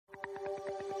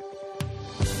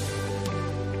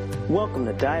Welcome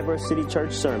to Diverse City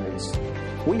Church Sermons.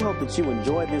 We hope that you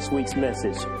enjoy this week's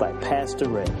message by Pastor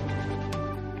Ray. I'd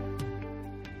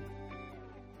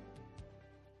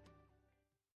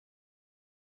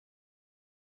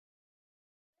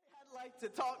like to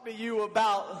talk to you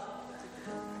about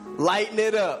lighting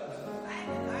it up.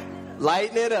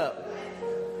 Lighting it up.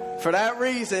 For that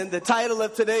reason, the title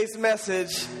of today's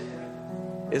message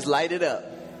is Light It Up.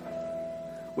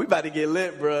 We about to get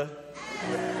lit, bruh.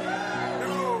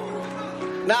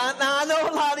 Now, I know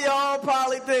a lot of y'all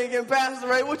probably thinking, Pastor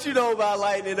Ray, what you know about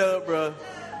lighting it up, bruh?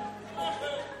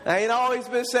 I ain't always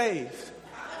been saved.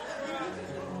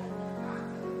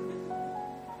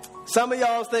 Some of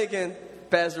y'all's thinking,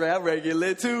 Pastor Ray, I'm ready to get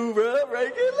lit too, bruh. I'm ready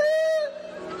to get lit.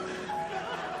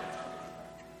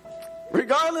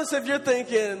 Regardless if you're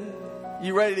thinking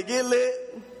you ready to get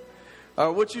lit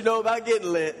or what you know about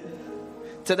getting lit,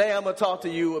 today I'm going to talk to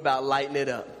you about lighting it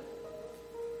up.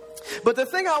 But the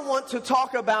thing I want to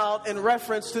talk about in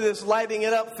reference to this lighting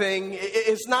it up thing,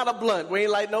 it's not a blunt. We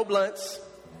ain't light no blunts.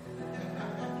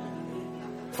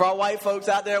 For our white folks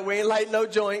out there, we ain't light no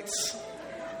joints.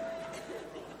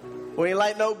 We ain't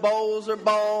light no bowls or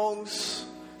bongs,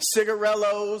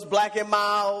 cigarellos, Black and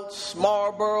Milds,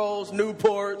 Marlboros,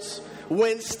 Newports,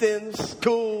 Winstons,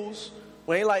 Cools.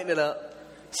 We ain't lighting it up.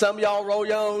 Some of y'all roll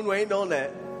your own. We ain't doing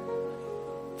that.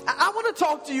 I want to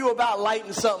talk to you about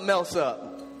lighting something else up.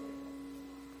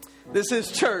 This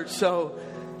is church, so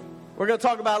we're going to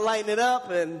talk about lighting it up,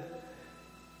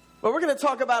 but we're going to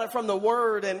talk about it from the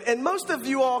Word. And most of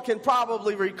you all can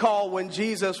probably recall when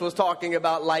Jesus was talking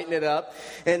about lighting it up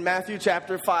in Matthew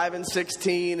chapter 5 and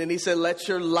 16. And he said, let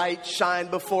your light shine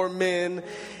before men.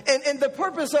 And the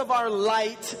purpose of our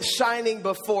light shining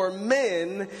before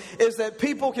men is that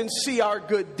people can see our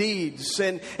good deeds.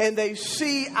 And they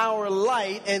see our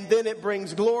light, and then it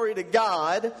brings glory to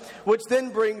God, which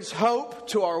then brings hope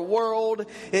to our world.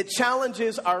 It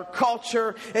challenges our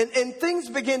culture, and things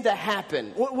begin to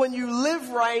happen. When you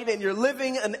live right and you're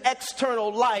living an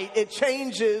external light, it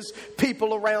changes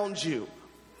people around you.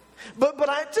 But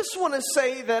I just want to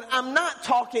say that I'm not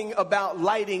talking about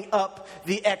lighting up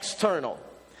the external.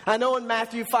 I know in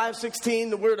Matthew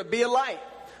 5:16 we're to be a light.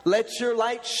 Let your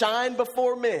light shine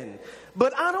before men.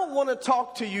 But I don't want to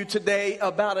talk to you today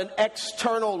about an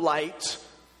external light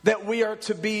that we are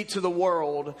to be to the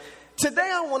world. Today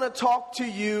I want to talk to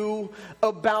you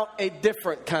about a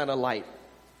different kind of light.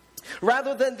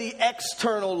 Rather than the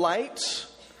external light,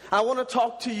 I want to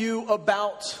talk to you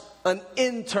about an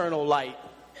internal light.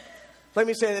 Let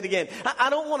me say that again. I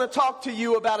don't want to talk to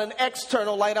you about an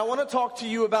external light. I want to talk to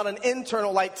you about an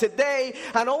internal light. Today,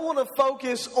 I don't want to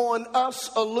focus on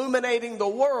us illuminating the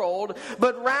world,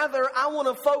 but rather I want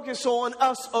to focus on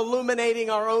us illuminating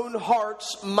our own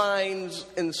hearts, minds,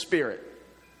 and spirit.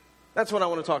 That's what I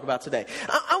want to talk about today.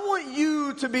 I want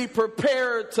you to be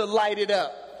prepared to light it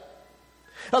up.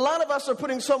 A lot of us are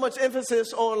putting so much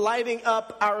emphasis on lighting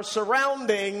up our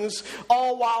surroundings,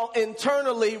 all while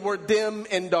internally we're dim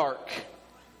and dark.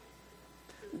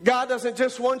 God doesn't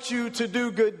just want you to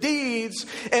do good deeds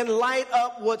and light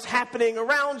up what's happening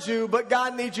around you, but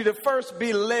God needs you to first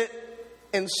be lit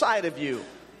inside of you.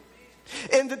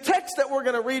 In the text that we're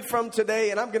going to read from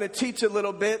today, and I'm going to teach a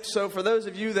little bit, so for those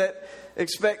of you that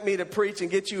expect me to preach and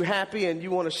get you happy and you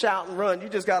want to shout and run, you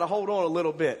just got to hold on a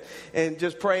little bit and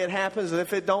just pray it happens. And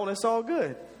if it don't, it's all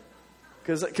good.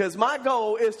 Because my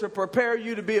goal is to prepare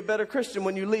you to be a better Christian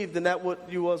when you leave than that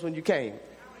what you was when you came.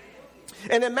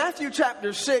 And in Matthew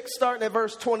chapter 6, starting at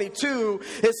verse 22,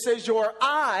 it says, your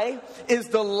eye is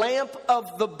the lamp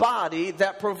of the body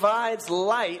that provides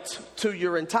light to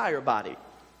your entire body.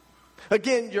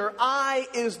 Again, your eye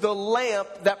is the lamp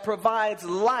that provides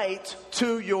light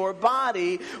to your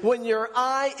body. When your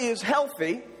eye is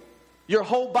healthy, your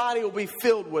whole body will be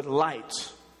filled with light.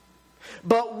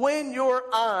 But when your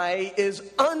eye is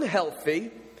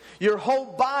unhealthy, your whole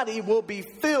body will be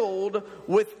filled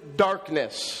with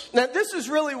darkness. Now, this is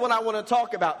really what I want to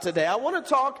talk about today. I want to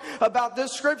talk about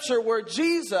this scripture where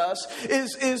Jesus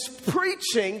is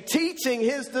preaching, teaching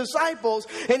his disciples,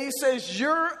 and he says,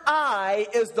 your eye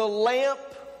is the lamp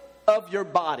of your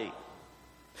body.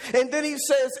 And then he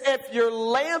says, if your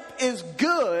lamp is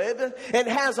good and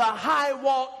has a high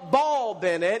watt bulb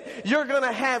in it, you're going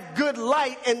to have good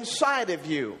light inside of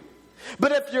you.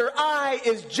 But if your eye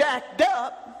is jacked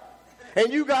up,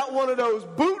 and you got one of those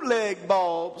bootleg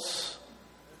bulbs,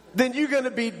 then you're going to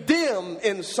be dim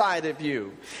inside of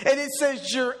you. And it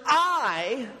says your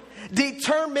eye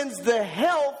determines the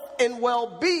health and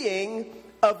well-being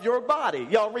of your body.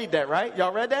 Y'all read that, right?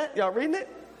 Y'all read that? Y'all reading it?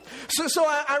 So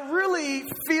I really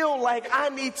feel like I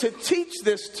need to teach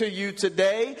this to you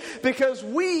today, because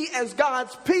we as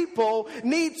God's people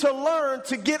need to learn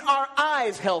to get our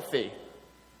eyes healthy.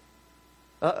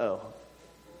 Uh-oh.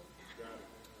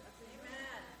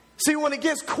 See, when it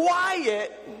gets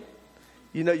quiet,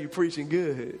 you know you're preaching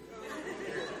good.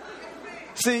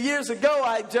 See, years ago,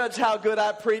 I judged how good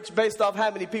I preached based off how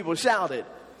many people shouted.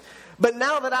 But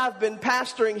now that I've been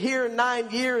pastoring here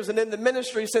 9 years and in the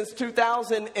ministry since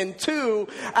 2002,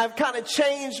 I've kind of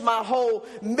changed my whole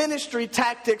ministry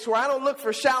tactics, where I don't look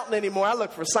for shouting anymore. I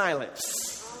look for silence.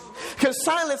 Because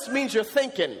silence means you're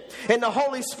thinking, and the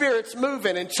Holy Spirit's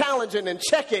moving and challenging and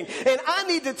checking. And I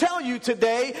need to tell you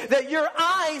today that your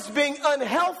eyes being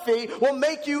unhealthy will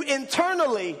make you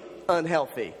internally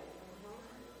unhealthy.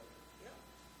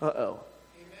 Uh-oh.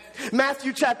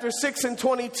 Matthew chapter 6 and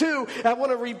 22, I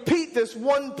want to repeat this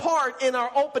one part in our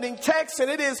opening text,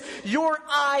 and it is, your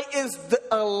eye is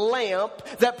a lamp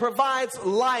that provides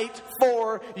light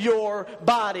for your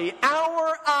body.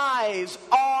 Our eyes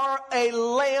are a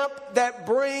lamp that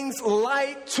brings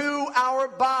light to our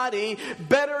body.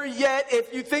 Better yet,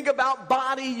 if you think about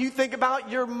body, you think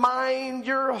about your mind,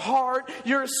 your heart,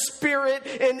 your spirit,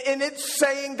 and it's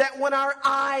saying that when our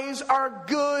eyes are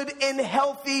good and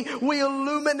healthy, we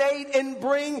illuminate and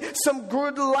bring some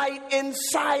good light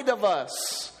inside of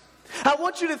us. I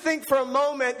want you to think for a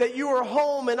moment that you are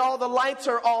home and all the lights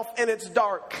are off and it's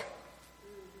dark.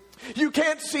 You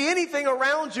can't see anything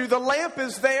around you. The lamp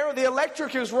is there, the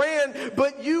electric is ran,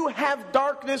 but you have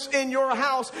darkness in your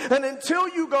house. And until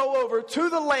you go over to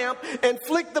the lamp and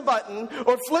flick the button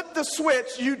or flip the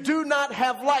switch, you do not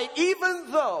have light,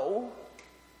 even though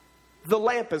the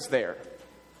lamp is there.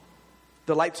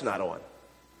 The light's not on.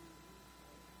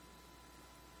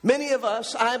 Many of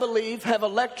us, I believe, have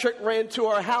electric ran to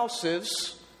our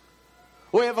houses.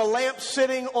 We have a lamp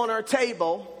sitting on our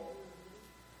table,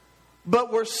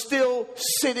 but we're still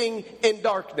sitting in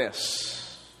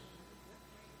darkness.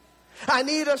 I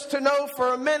need us to know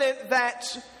for a minute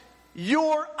that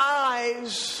your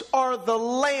eyes are the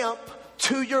lamp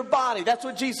to your body. That's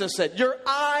what Jesus said. Your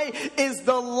eye is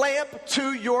the lamp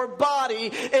to your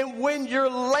body. And when your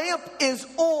lamp is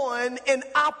on and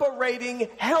operating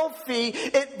healthy,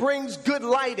 it brings good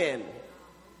light in.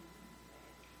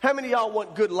 How many of y'all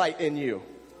want good light in you?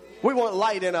 We want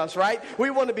light in us, right?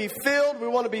 We want to be filled. We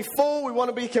want to be full. We want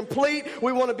to be complete.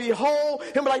 We want to be whole.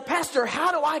 And we're like, Pastor,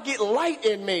 how do I get light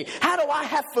in me? How do I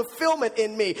have fulfillment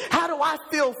in me? How do I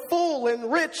feel full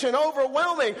and rich and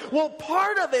overwhelming? Well,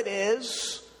 part of it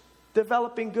is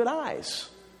developing good eyes.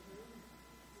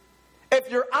 If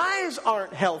your eyes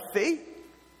aren't healthy,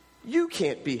 you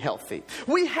can't be healthy.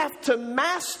 We have to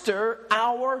master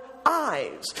our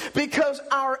eyes, because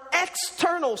our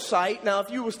external sight, now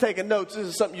if you was taking notes, this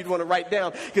is something you'd want to write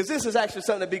down, because this is actually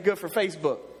something that'd be good for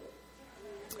Facebook.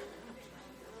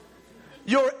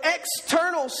 Your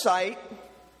external sight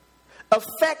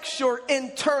affects your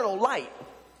internal light.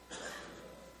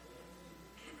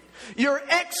 Your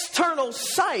external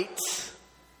sight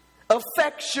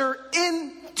affects your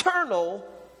internal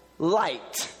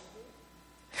light.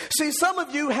 See, some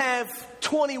of you have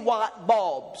 20-watt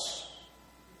bulbs.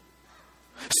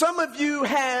 Some of you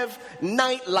have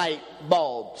nightlight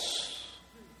bulbs.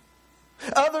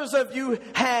 Others of you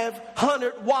have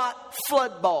 100-watt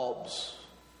flood bulbs.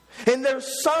 And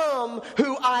there's some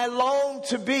who I long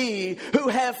to be who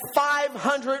have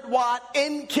 500-watt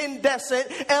incandescent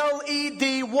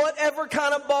LED, whatever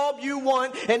kind of bulb you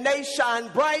want, and they shine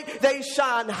bright, they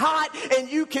shine hot, and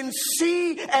you can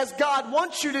see as God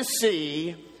wants you to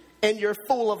see, and you're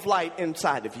full of light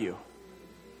inside of you.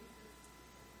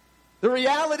 The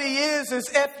reality is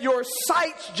if your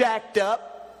sight's jacked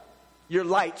up, your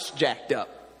light's jacked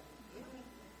up.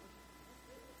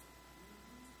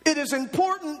 It is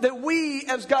important that we,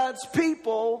 as God's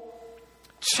people,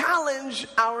 challenge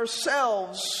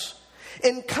ourselves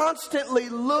and constantly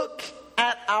look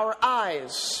at our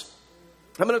eyes.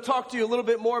 I'm going to talk to you a little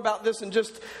bit more about this in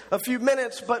just a few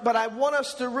minutes, but I want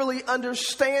us to really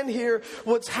understand here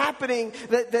what's happening,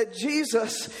 that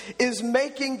Jesus is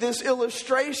making this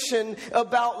illustration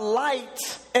about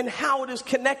light and how it is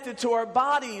connected to our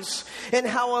bodies, and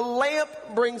how a lamp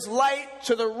brings light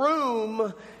to the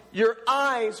room. Your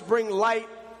eyes bring light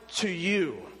to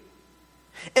you.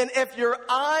 And if your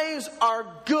eyes are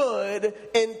good,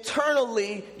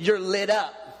 internally you're lit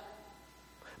up.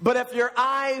 But if your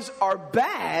eyes are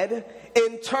bad,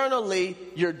 internally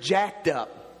you're jacked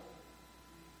up.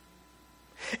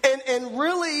 And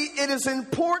really it is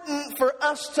important for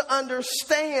us to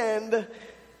understand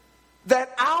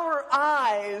that our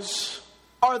eyes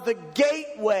are the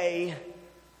gateway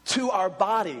to our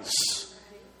bodies.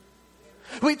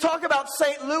 We talk about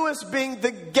St. Louis being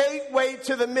the gateway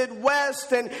to the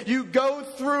Midwest, and you go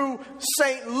through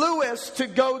St. Louis to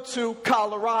go to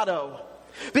Colorado.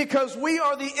 Because we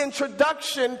are the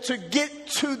introduction to get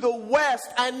to the West.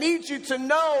 I need you to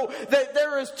know that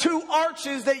there is 2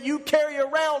 arches that you carry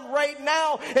around right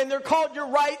now, and they're called your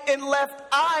right and left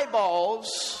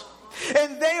eyeballs.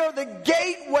 And they are the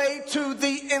gateway to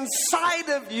the inside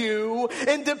of you.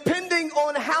 And depending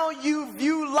on how you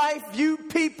view life, view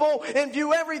people, and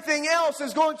view everything else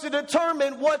is going to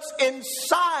determine what's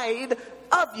inside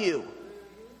of you.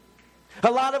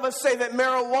 A lot of us say that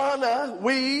marijuana,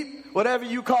 weed, whatever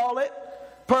you call it,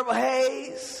 purple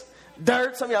haze,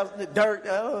 dirt. Some of y'all, dirt.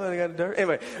 Oh, I got dirt.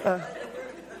 Anyway, I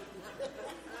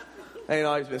ain't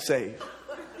always been saved.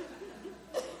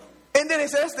 And then they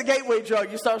say that's the gateway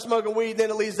drug. You start smoking weed, then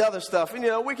it leads to other stuff.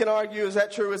 And, we can argue, is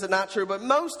that true, is it not true? But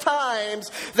most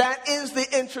times, that is the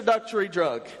introductory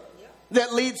drug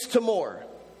that leads to more.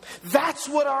 That's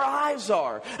what our eyes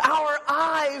are. Our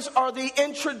eyes are the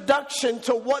introduction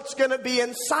to what's going to be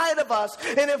inside of us.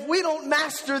 And if we don't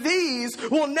master these,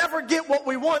 we'll never get what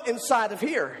we want inside of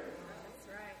here.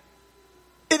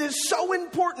 It is so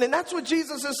important, and that's what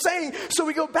Jesus is saying. So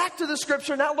we go back to the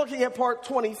scripture, now looking at part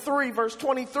 23, verse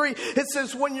 23. It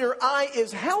says, when your eye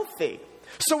is healthy.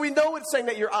 So we know it's saying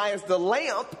that your eye is the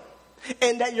lamp,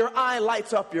 and that your eye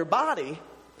lights up your body.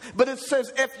 But it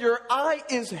says, if your eye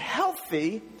is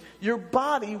healthy, your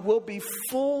body will be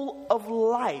full of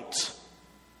light.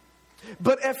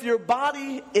 But if your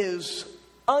body is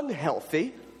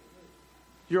unhealthy,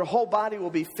 your whole body will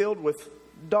be filled with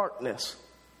darkness.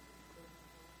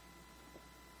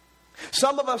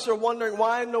 Some of us are wondering,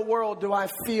 why in the world do I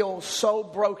feel so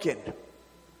broken?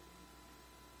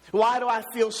 Why do I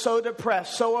feel so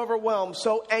depressed, so overwhelmed,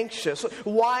 so anxious?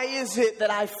 Why is it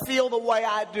that I feel the way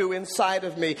I do inside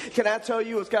of me? Can I tell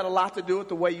you, it's got a lot to do with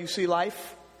the way you see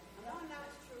life?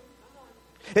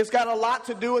 It's got a lot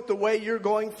to do with the way you're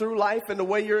going through life and the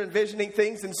way you're envisioning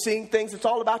things and seeing things. It's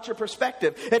all about your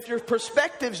perspective. If your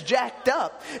perspective's jacked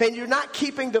up and you're not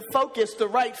keeping the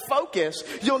right focus,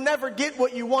 you'll never get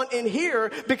what you want in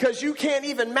here because you can't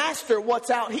even master what's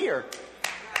out here.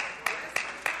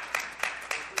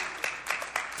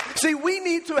 See, we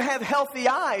need to have healthy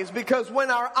eyes because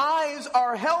when our eyes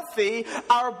are healthy,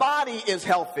 our body is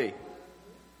healthy.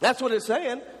 That's what it's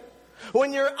saying.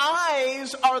 When your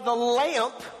eyes are the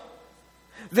lamp,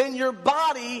 then your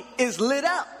body is lit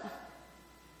up.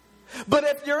 But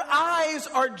if your eyes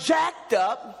are jacked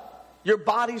up, your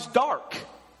body's dark.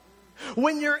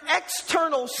 When your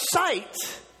external sight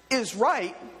is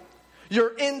right, your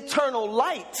internal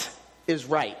light is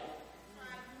right.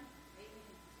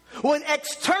 When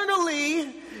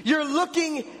externally you're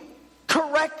looking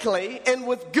correctly and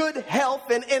with good health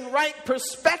and in right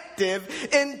perspective,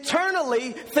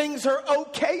 internally things are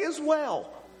okay as well.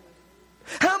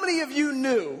 How many of you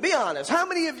knew, be honest, how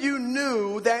many of you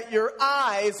knew that your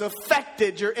eyes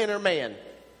affected your inner man?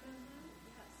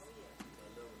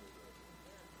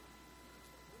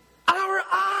 Our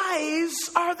eyes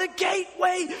are the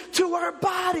gateway to our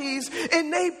bodies,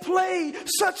 and they play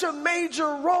such a major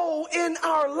role in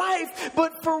our life.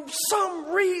 But for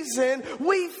some reason,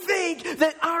 we think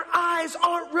that our eyes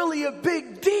aren't really a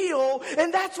big deal,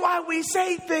 and that's why we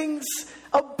say things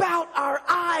about our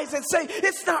eyes and say,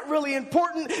 it's not really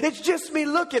important, it's just me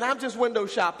looking, I'm just window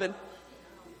shopping.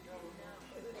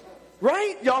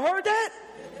 Right? Y'all heard that?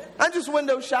 I'm just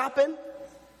window shopping.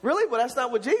 Really? Well, that's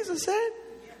not what Jesus said.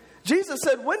 Jesus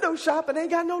said window shopping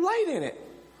ain't got no light in it.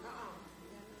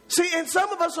 See, and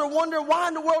some of us are wondering, why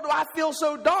in the world do I feel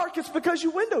so dark? It's because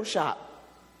you window shop.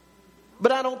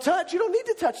 But I don't touch. You don't need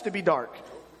to touch to be dark.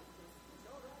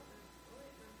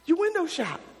 You window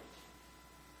shop.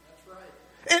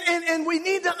 And we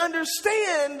need to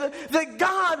understand that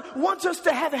God wants us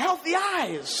to have healthy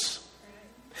eyes.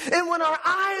 And when our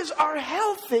eyes are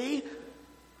healthy,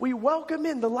 we welcome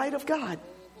in the light of God.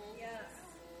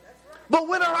 But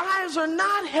when our eyes are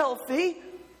not healthy,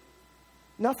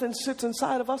 nothing sits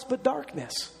inside of us but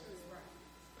darkness.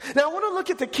 Now, I want to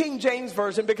look at the King James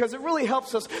Version because it really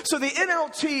helps us. So the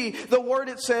NLT, the word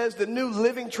it says, the New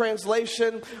Living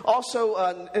Translation,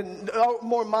 also in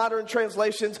more modern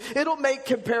translations, it'll make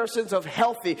comparisons of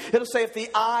healthy. It'll say if the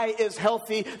eye is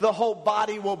healthy, the whole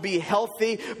body will be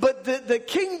healthy. But the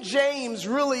King James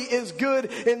really is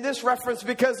good in this reference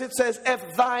because it says,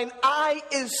 if thine eye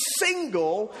is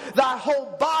single, thy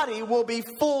whole body will be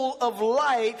full of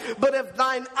light. But if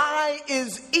thine eye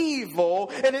is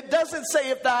evil, and it doesn't say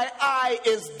if thy eye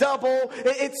is double.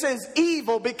 It says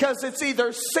evil because it's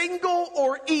either single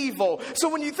or evil. So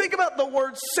when you think about the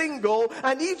word single,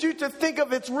 I need you to think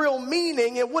of its real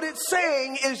meaning. And what it's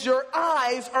saying is your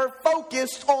eyes are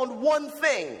focused on one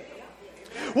thing.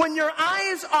 When your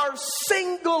eyes are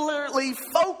singularly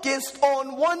focused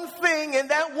on one thing, and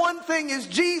that one thing is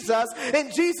Jesus,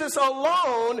 and Jesus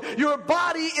alone, your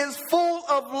body is full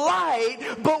of light.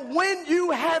 But when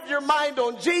you have your mind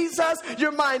on Jesus,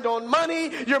 your mind on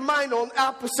money, your mind on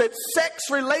opposite sex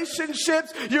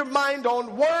relationships, your mind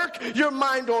on work, your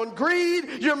mind on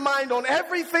greed, your mind on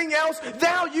everything else,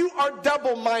 now you are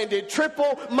double-minded,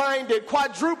 triple-minded,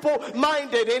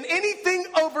 quadruple-minded, and anything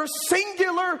over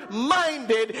singular-minded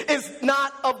is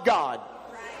not of God.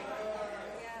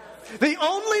 The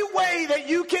only way that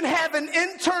you can have an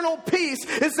internal peace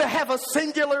is to have a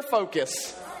singular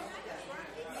focus.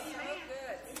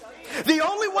 The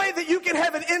only way that you can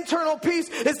have an internal peace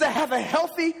is to have a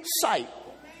healthy sight.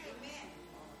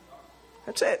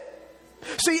 That's it.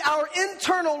 See, our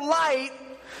internal light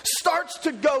starts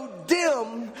to go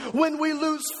dim when we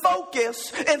lose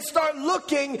focus and start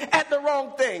looking at the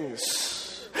wrong things.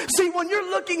 See, when you're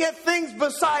looking at things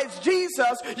besides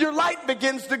Jesus, your light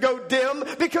begins to go dim,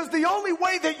 because the only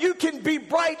way that you can be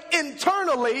bright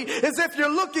internally is if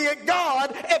you're looking at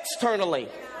God externally.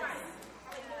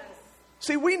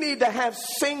 See, we need to have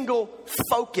single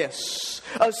focus,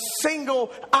 a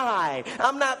single eye.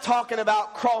 I'm not talking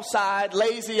about cross-eyed,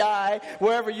 lazy eye,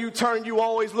 wherever you turn, you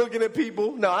always looking at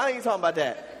people. No, I ain't talking about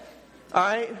that. All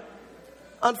right?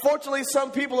 Unfortunately, some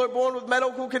people are born with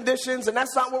medical conditions, and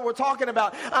that's not what we're talking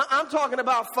about. I'm talking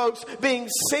about folks being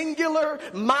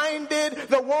singular-minded.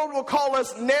 The world will call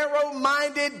us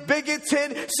narrow-minded,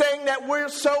 bigoted, saying that we're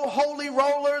so holy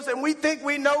rollers and we think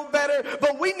we know better.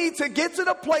 But we need to get to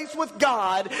the place with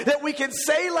God that we can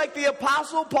say, like the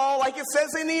Apostle Paul, like it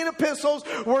says in the epistles,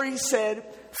 where he said,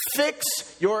 fix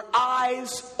your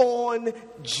eyes on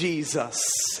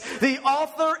Jesus, the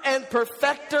author and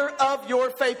perfecter of your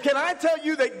faith. Can I tell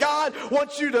you that God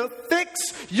wants you to fix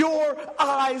your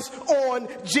eyes on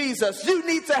Jesus? You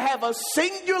need to have a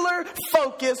singular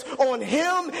focus on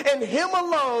Him and Him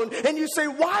alone. And you say,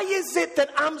 why is it that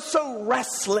I'm so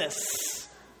restless?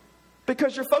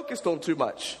 Because you're focused on too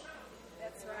much.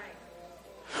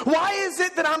 Why is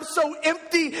it that I'm so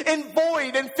empty and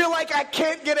void and feel like I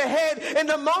can't get ahead? And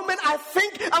the moment I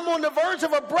think I'm on the verge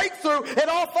of a breakthrough, it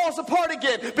all falls apart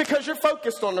again, because you're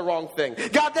focused on the wrong thing.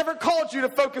 God never called you to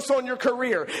focus on your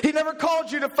career. He never called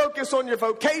you to focus on your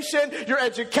vocation, your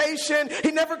education.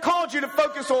 He never called you to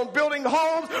focus on building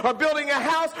homes or building a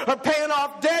house or paying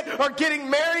off debt or getting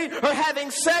married or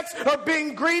having sex or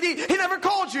being greedy. He never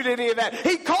called you to any of that.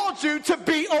 He called you to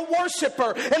be a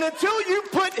worshiper. And until you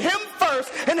put Him first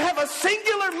and have a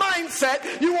singular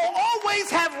mindset, you will always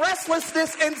have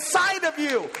restlessness inside of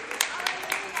you.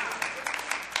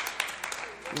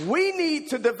 We need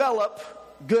to develop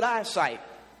good eyesight.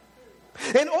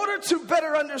 In order to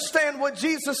better understand what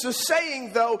Jesus is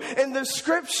saying, though, in the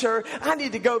scripture, I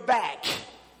need to go back.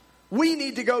 We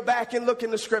need to go back and look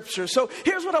in the scripture. So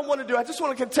here's what I want to do. I just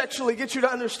want to contextually get you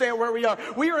to understand where we are.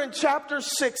 We are in chapter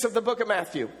 6 of the book of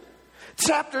Matthew.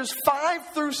 Chapters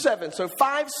 5 through 7. So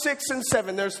 5, 6, and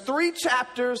 7. There's 3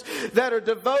 chapters that are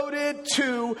devoted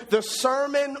to the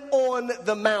Sermon on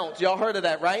the Mount. Y'all heard of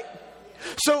that, right?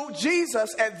 So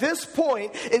Jesus, at this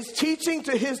point, is teaching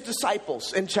to His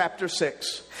disciples in chapter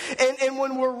 6. And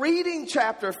when we're reading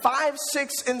chapter 5,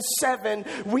 6, and 7,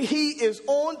 He is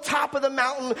on top of the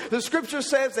mountain. The scripture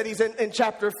says that He's in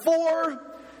chapter 4.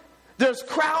 There's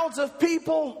crowds of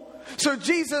people. So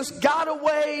Jesus got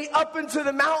away up into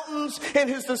the mountains, and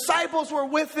His disciples were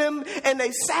with Him, and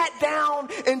they sat down,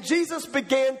 and Jesus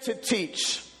began to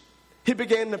teach. He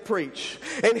began to preach.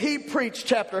 And He preached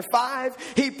chapter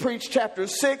 5, He preached chapter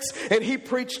 6, and He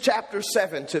preached chapter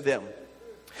 7 to them.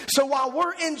 So while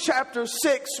we're in chapter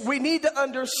 6, we need to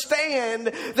understand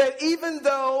that even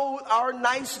though our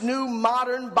nice new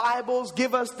modern Bibles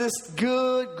give us this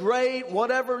good, great,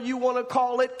 whatever you want to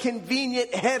call it,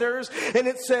 convenient headers, and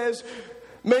it says,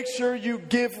 make sure you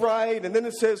give right, and then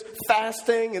it says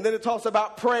fasting, and then it talks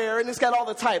about prayer, and it's got all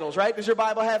the titles, right? Does your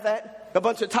Bible have that? A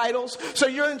bunch of titles. So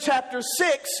you're in chapter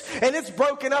 6, and it's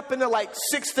broken up into like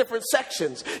 6 different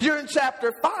sections. You're in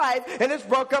chapter 5, and it's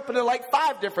broke up into like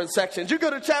 5 different sections. You go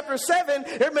to chapter 7,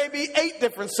 there may be 8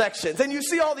 different sections. And you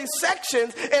see all these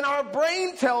sections, and our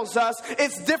brain tells us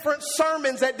it's different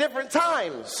sermons at different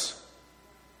times.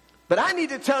 But I need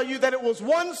to tell you that it was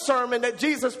one sermon that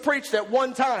Jesus preached at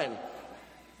one time.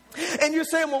 And you're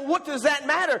saying, well, what does that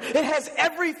matter? It has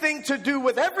everything to do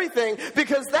with everything,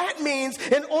 because that means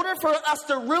in order for us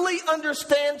to really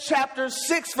understand chapter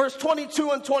 6, verse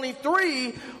 22 and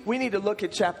 23, we need to look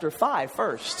at chapter 5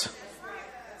 first.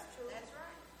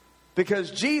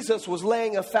 Because Jesus was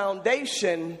laying a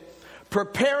foundation,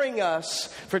 preparing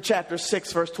us for chapter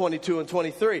 6, verse 22 and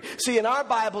 23. See, in our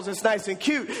Bibles, it's nice and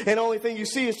cute. And the only thing you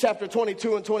see is chapter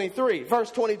 22 and 23. Verse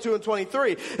 22 and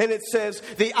 23. And it says,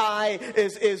 the eye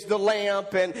is the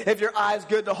lamp. And if your eye's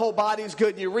good, the whole body's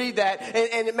good. And you read that.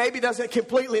 And it maybe doesn't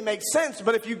completely make sense.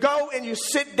 But if you go and you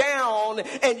sit down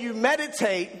and you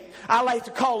meditate, I like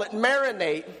to call it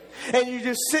marinate, and you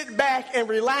just sit back and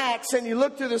relax and you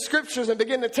look through the scriptures and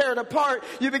begin to tear it apart,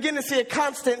 you begin to see a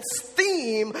constant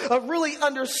theme of really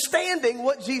understanding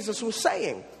what Jesus was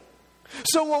saying.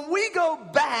 So when we go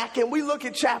back and we look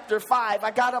at chapter 5,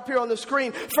 I got up here on the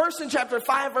screen. First in chapter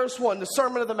 5, verse 1, the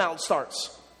Sermon on the Mount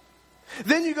starts.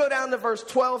 Then you go down to verse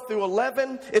 12 through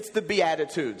 11, it's the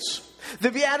Beatitudes. The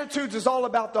Beatitudes is all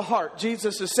about the heart.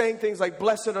 Jesus is saying things like,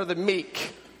 blessed are the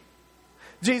meek.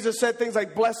 Jesus said things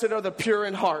like, blessed are the pure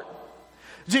in heart.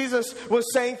 Jesus was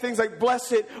saying things like,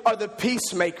 blessed are the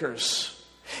peacemakers.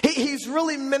 He's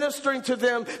really ministering to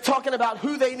them, talking about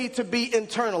who they need to be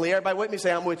internally. Everybody with me,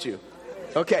 say, I'm with you.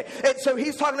 Okay, and so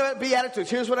he's talking about Beatitudes.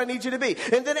 Here's what I need you to be.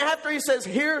 And then after he says,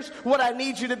 here's what I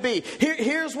need you to be.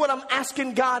 Here's what I'm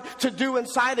asking God to do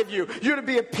inside of you. You're to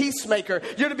be a peacemaker.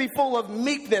 You're to be full of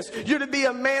meekness. You're to be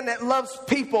a man that loves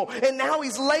people. And now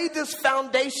he's laid this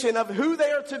foundation of who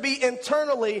they are to be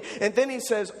internally. And then he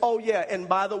says, oh yeah, and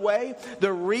by the way,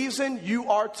 the reason you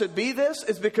are to be this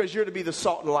is because you're to be the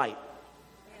salt and light.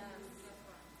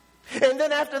 And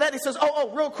then after that he says,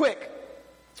 real quick.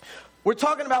 We're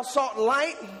talking about salt and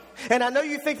light, and I know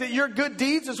you think that your good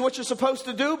deeds is what you're supposed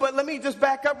to do, but let me just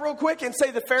back up real quick and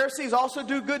say the Pharisees also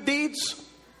do good deeds.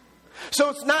 So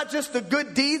it's not just the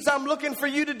good deeds I'm looking for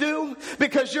you to do,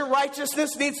 because your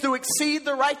righteousness needs to exceed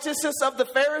the righteousness of the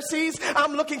Pharisees.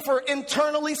 I'm looking for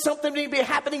internally something to be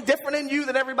happening different in you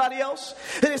than everybody else.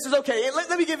 And he says, okay,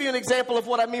 let me give you an example of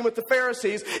what I mean with the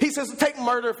Pharisees. He says, take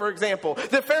murder, for example.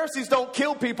 The Pharisees don't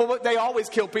kill people, but they always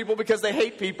kill people because they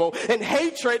hate people. And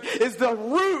hatred is the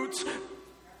root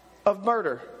of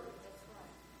murder.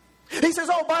 He says,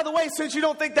 oh, by the way, since you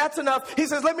don't think that's enough, he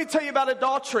says, let me tell you about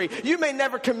adultery. You may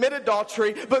never commit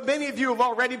adultery, but many of you have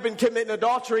already been committing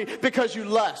adultery because you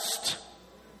lust.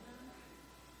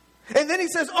 And then he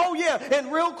says, oh yeah,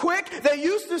 and real quick, they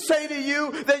used to say to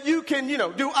you that you can,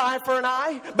 do eye for an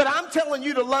eye, but I'm telling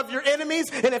you to love your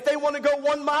enemies, and if they want to go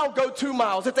 1 mile, go 2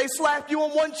 miles. If they slap you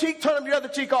on one cheek, turn them your other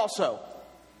cheek also.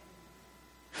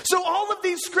 So all of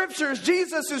these scriptures,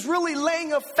 Jesus is really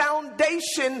laying a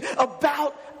foundation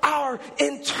about our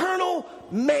internal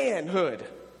manhood.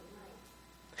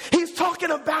 He's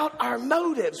talking about our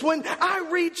motives. When I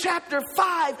read chapter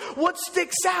 5, what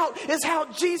sticks out is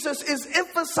how Jesus is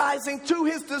emphasizing to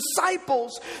his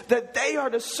disciples that they are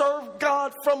to serve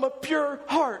God from a pure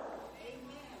heart.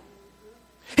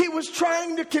 He was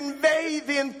trying to convey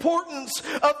the importance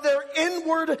of their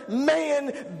inward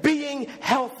man being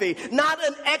healthy. Not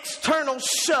an external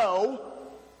show.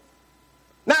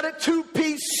 Not a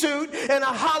two-piece suit and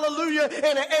a hallelujah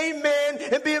and an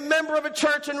amen and be a member of a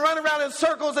church and run around in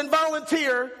circles and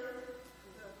volunteer.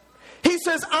 He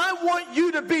says, I want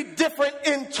you to be different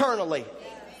internally.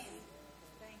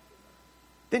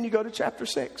 Then you go to chapter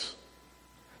 6.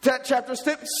 Chapter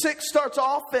 6 starts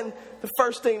off, and the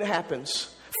first thing that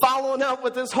happens, following up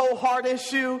with this whole heart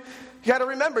issue, you got to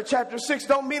remember, chapter 6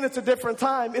 don't mean it's a different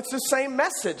time. It's the same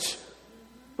message.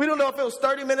 We don't know if it was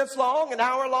 30 minutes long, an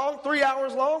hour long, 3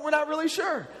 hours long. We're not really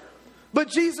sure. But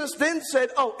Jesus then said,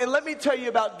 oh, and let me tell you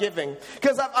about giving.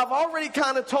 Because I've already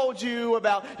kind of told you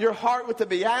about your heart with the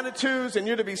Beatitudes, and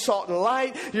you're to be salt and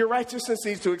light. Your righteousness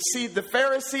needs to exceed the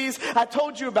Pharisees. I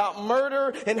told you about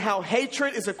murder and how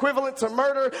hatred is equivalent to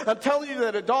murder. I'm telling you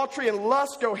that adultery and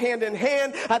lust go hand in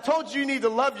hand. I told you need to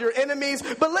love your enemies.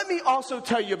 But let me also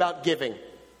tell you about giving.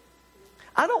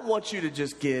 I don't want you to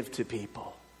just give to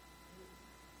people.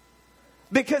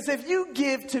 Because if you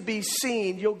give to be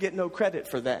seen, you'll get no credit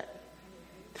for that.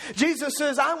 Jesus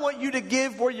says, I want you to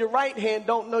give where your right hand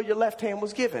don't know your left hand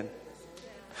was given.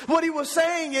 What he was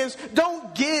saying is,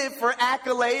 don't give for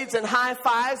accolades and high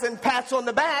fives and pats on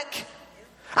the back.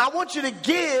 I want you to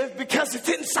give because it's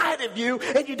inside of you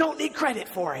and you don't need credit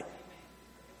for it.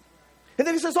 And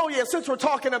then he says, oh yeah, since we're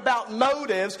talking about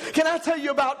motives, can I tell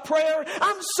you about prayer?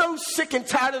 I'm so sick and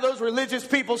tired of those religious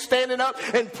people standing up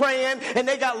and praying, and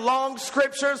they got long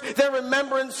scriptures. They're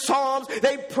remembering Psalms.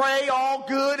 They pray all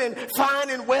good and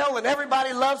fine and well, and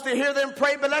everybody loves to hear them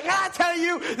pray. But like, I tell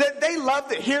you that they love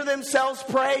to hear themselves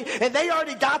pray, and they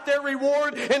already got their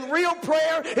reward. And real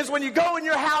prayer is when you go in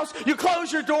your house, you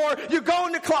close your door, you go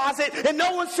in the closet, and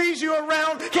no one sees you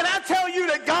around. Can I tell you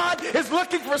that God is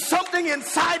looking for something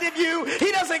inside of you? He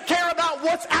doesn't care about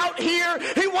what's out here.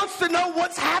 He wants to know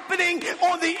what's happening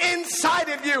on the inside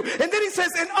of you. And then he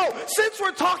says, and since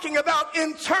we're talking about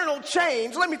internal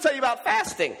change, let me tell you about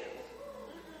fasting.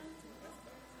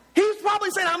 He's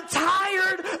probably saying, I'm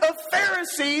tired of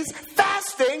Pharisees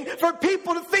fasting for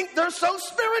people to think they're so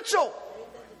spiritual.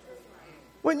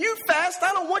 When you fast,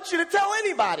 I don't want you to tell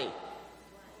anybody.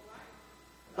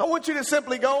 I want you to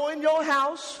simply go in your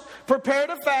house, prepare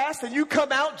to fast, and you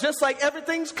come out just like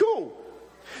everything's cool.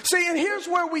 See, and here's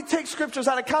where we take scriptures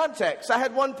out of context. I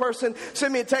had one person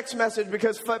send me a text message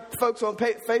because folks on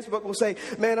Facebook will say,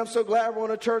 man, I'm so glad we're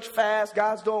on a church fast.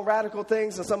 God's doing radical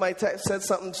things. And somebody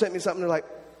sent me something. They're like,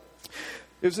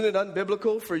 isn't it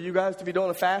unbiblical for you guys to be doing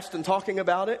a fast and talking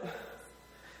about it?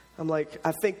 I'm like,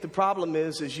 I think the problem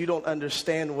is you don't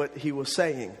understand what he was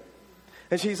saying.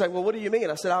 And she's like, well, what do you mean?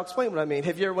 I said, I'll explain what I mean.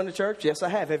 Have you ever went to church? Yes, I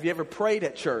have. Have you ever prayed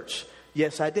at church?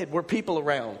 Yes, I did. Were people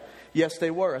around? Yes,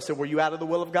 they were. I said, were you out of the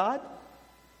will of God?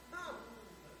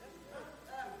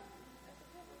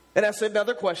 And I said,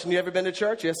 another question. You ever been to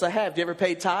church? Yes, I have. Did you ever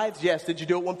pay tithes? Yes. Did you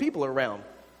do it when people are around?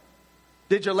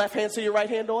 Did your left hand see your right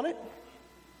hand on it?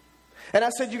 And I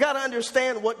said, you got to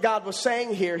understand what God was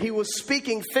saying here. He was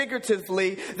speaking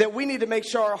figuratively that we need to make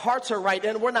sure our hearts are right.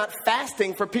 And we're not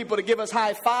fasting for people to give us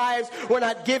high fives. We're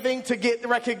not giving to get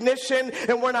recognition.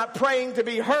 And we're not praying to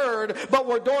be heard. But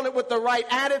we're doing it with the right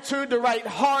attitude, the right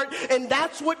heart. And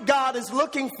that's what God is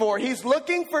looking for. He's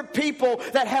looking for people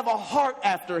that have a heart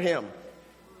after him.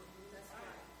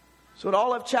 So in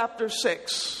all of chapter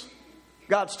 6,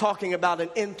 God's talking about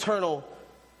an internal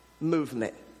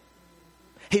movement.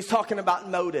 He's talking about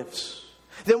motives.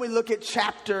 Then we look at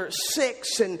chapter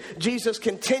 6, and Jesus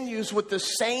continues with the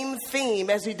same theme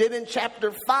as he did in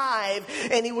chapter 5.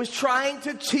 And he was trying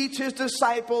to teach his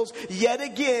disciples yet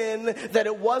again that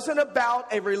it wasn't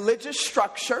about a religious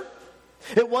structure.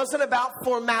 It wasn't about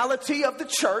formality of the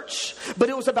church, but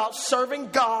it was about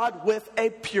serving God with a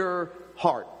pure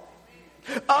heart.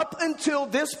 Up until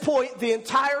this point, the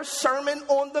entire Sermon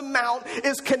on the Mount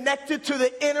is connected to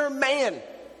the inner man.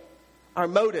 Our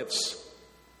motives.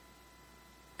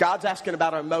 God's asking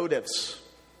about our motives.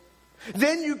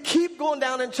 Then you keep going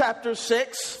down in chapter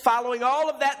 6, following all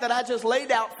of that I just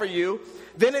laid out for you.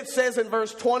 Then it says in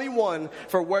verse 21,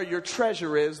 for where your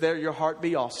treasure is, there your heart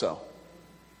be also.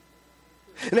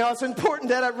 Now, it's important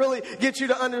that I really get you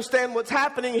to understand what's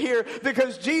happening here,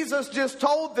 because Jesus just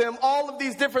told them all of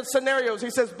these different scenarios. He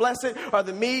says, blessed are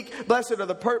the meek, blessed are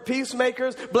the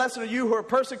peacemakers, blessed are you who are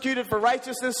persecuted for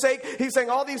righteousness' sake. He's saying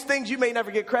all these things you may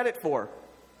never get credit for.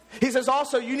 He says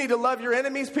also you need to love your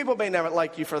enemies. People may never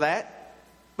like you for that,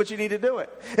 but you need to do it.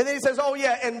 And then he says, oh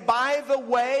yeah, and by the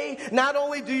way, not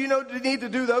only do you need to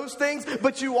do those things,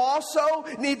 but you also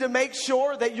need to make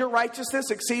sure that your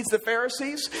righteousness exceeds the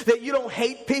Pharisees, that you don't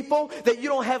hate people, that you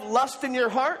don't have lust in your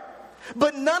heart.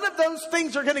 But none of those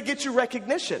things are going to get you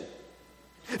recognition.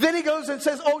 Then he goes and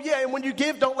says, oh yeah, and when you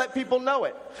give, don't let people know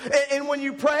it. And when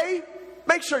you pray,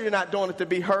 make sure you're not doing it to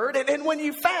be heard. And when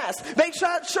you fast, make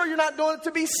sure you're not doing it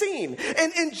to be seen.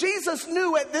 And Jesus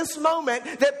knew at this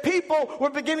moment that people were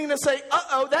beginning to say,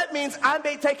 uh-oh, that means I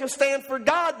may take a stand for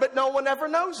God, but no one ever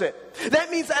knows it.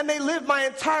 That means I may live my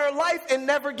entire life and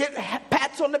never get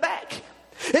pats on the back.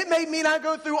 It may mean I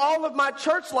go through all of my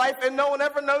church life and no one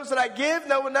ever knows that I give.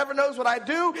 No one ever knows what I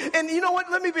do. And you know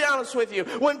what? Let me be honest with you.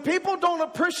 When people don't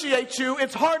appreciate you,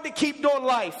 it's hard to keep doing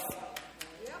life.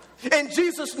 And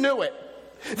Jesus knew it.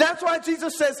 That's why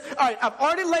Jesus says, all right, I've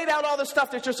already laid out all the stuff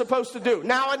that you're supposed to do.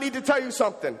 Now I need to tell you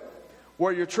something.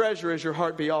 Where your treasure is, your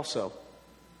heart be also.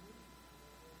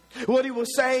 What he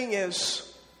was saying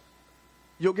is,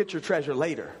 you'll get your treasure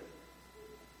later.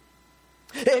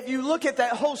 If you look at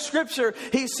that whole scripture,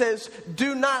 he says,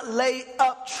 do not lay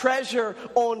up treasure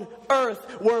on earth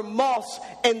where moths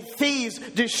and thieves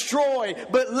destroy,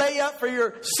 but lay up for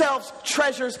yourselves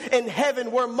treasures in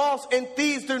heaven where moths and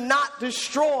thieves do not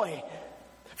destroy.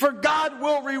 For God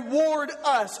will reward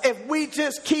us if we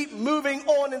just keep moving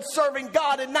on and serving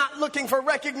God and not looking for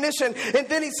recognition. And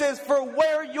then he says, for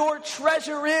where your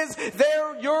treasure is,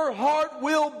 there your heart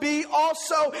will be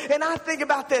also. And I think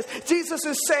about this. Jesus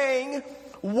is saying,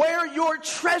 where your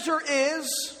treasure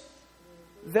is,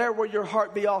 there will your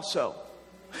heart be also.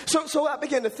 So I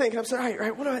began to think. I said, all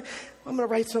right, I'm going to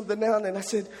write something down. And I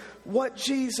said, what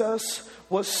Jesus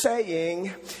was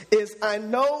saying is, I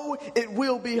know it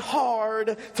will be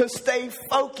hard to stay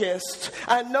focused.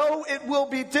 I know it will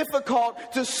be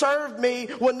difficult to serve me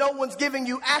when no one's giving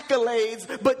you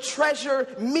accolades, but treasure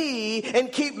me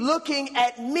and keep looking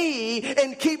at me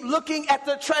and keep looking at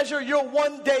the treasure you'll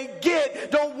one day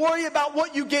get. Don't worry about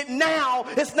what you get now.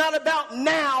 It's not about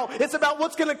now. It's about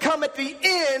what's going to come at the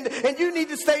end. And you need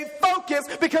to stay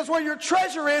focused, because where your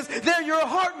treasure is, there your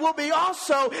heart will be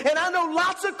also. And I know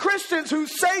lots of Christians who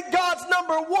say God's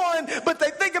number one, but they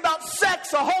think about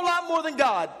sex a whole lot more than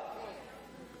God.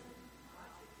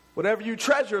 Whatever you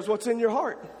treasure is what's in your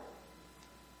heart.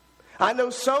 I know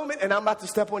so many, and I'm about to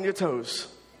step on your toes.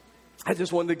 I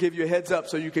just wanted to give you a heads up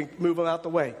so you can move them out the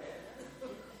way.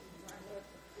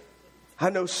 I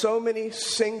know so many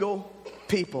single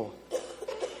people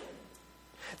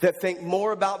that think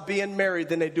more about being married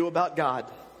than they do about God.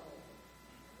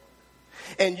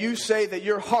 And you say that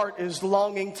your heart is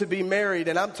longing to be married.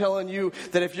 And I'm telling you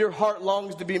that if your heart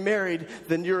longs to be married,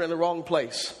 then you're in the wrong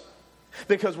place.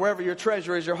 Because wherever your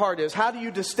treasure is, your heart is. How do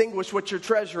you distinguish what your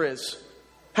treasure is?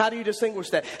 How do you distinguish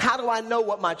that? How do I know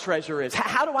what my treasure is?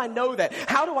 How do I know that?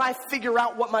 How do I figure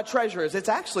out what my treasure is? It's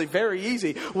actually very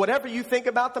easy. Whatever you think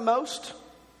about the most,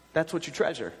 that's what you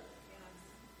treasure.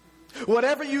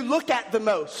 Whatever you look at the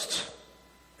most,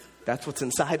 that's what's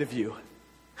inside of you.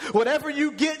 Whatever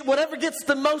gets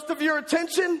the most of your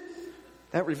attention,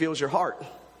 that reveals your heart.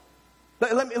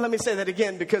 Let me say that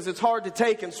again, because it's hard to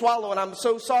take and swallow, and I'm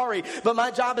so sorry. But my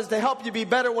job is to help you be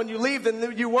better when you leave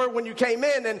than you were when you came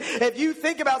in. And if you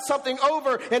think about something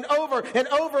over and over and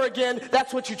over again,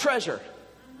 that's what you treasure.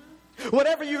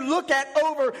 Whatever you look at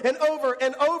over and over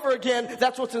and over again,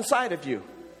 that's what's inside of you.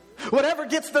 Whatever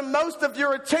gets the most of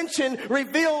your attention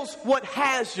reveals what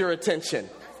has your attention.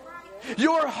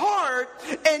 Your heart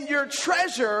and your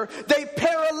treasure, they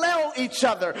parallel each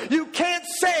other. You can't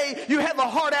say you have a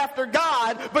heart after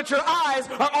God, but your eyes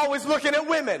are always looking at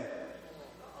women.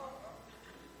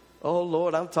 Oh,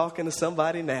 Lord, I'm talking to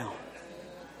somebody now.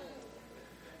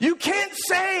 You can't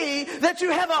say that you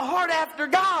have a heart after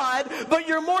God, but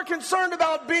you're more concerned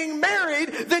about being married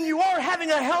than you are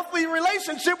having a healthy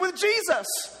relationship with Jesus.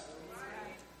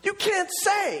 You can't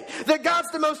say that God's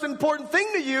the most important thing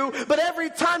to you, but every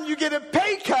time you get a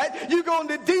pay cut, you go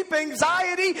into deep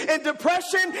anxiety and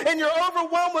depression, and you're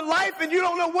overwhelmed with life, and you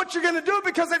don't know what you're going to do,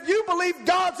 because if you believe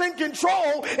God's in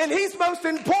control and He's most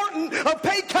important, a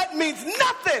pay cut means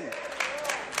nothing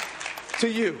to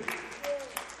you.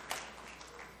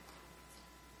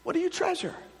 What do you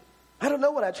treasure? I don't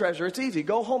know what I treasure. It's easy.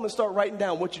 Go home and start writing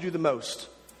down what you do the most.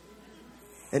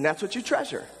 And that's what you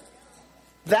treasure.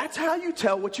 That's how you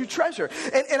tell what you treasure.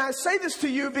 And I say this to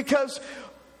you because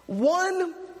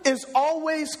one is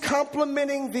always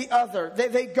complementing the other.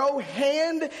 They go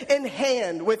hand in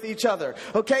hand with each other.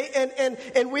 Okay?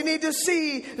 And we need to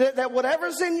see that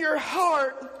whatever's in your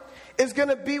heart is going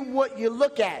to be what you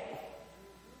look at.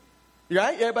 You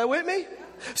right? Everybody with me?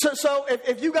 So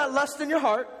if you got lust in your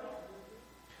heart,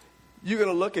 you're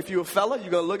going to look, if you're a fella, you're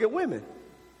going to look at women.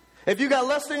 If you got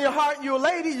lust in your heart and you're a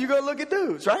lady, you're going to look at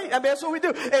dudes, right? I mean, that's what we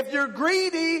do. If you're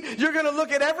greedy, you're going to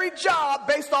look at every job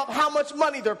based off how much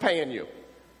money they're paying you.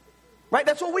 Right?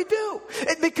 That's what we do.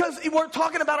 Because we're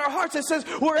talking about our hearts. It says,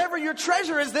 wherever your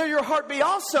treasure is, there your heart be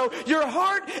also. Your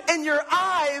heart and your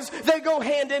eyes, they go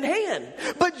hand in hand.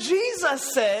 But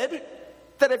Jesus said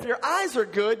that if your eyes are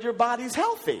good, your body's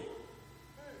healthy.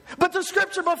 But the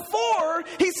scripture before,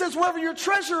 he says, wherever your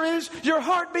treasure is, your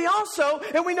heart be also.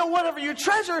 And we know whatever you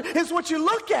treasure is what you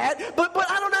look at. But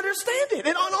I don't understand it.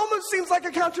 It almost seems like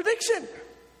a contradiction.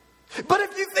 But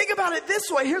if you think about it this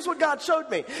way, here's what God showed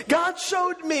me. God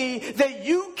showed me that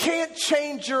you can't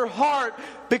change your heart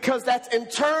because that's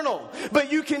internal.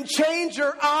 But you can change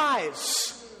your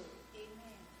eyes.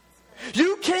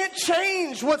 You can't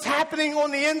change what's happening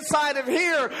on the inside of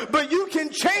here, but you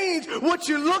can change what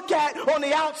you look at on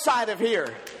the outside of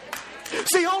here.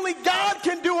 See, only God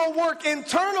can do a work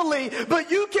internally, but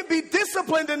you can be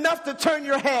disciplined enough to turn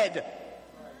your head.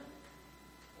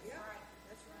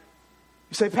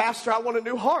 You say, Pastor, I want a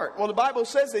new heart. Well, the Bible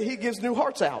says that He gives new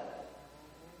hearts out.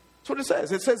 That's what it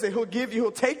says. It says that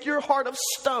He'll take your heart of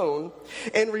stone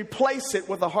and replace it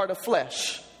with a heart of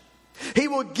flesh. He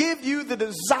will give you the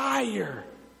desire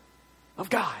of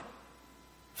God,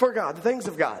 for God, the things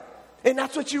of God. And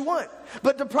that's what you want.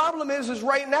 But the problem is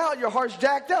right now your heart's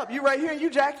jacked up. You right here and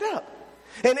you jacked up.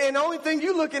 And the only thing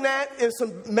you're looking at is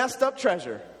some messed up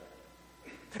treasure.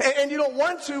 And you don't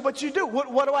want to, but you do.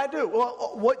 What do I do?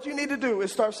 Well, what you need to do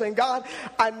is start saying, God,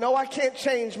 I know I can't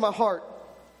change my heart.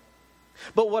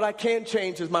 But what I can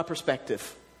change is my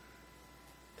perspective.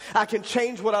 I can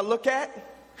change what I look at.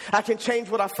 I can change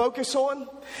what I focus on.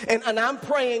 And I'm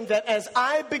praying that as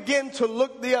I begin to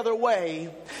look the other way,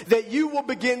 that you will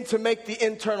begin to make the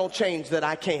internal change that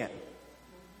I can.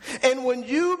 And when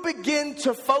you begin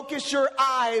to focus your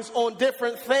eyes on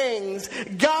different things,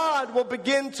 God will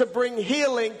begin to bring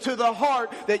healing to the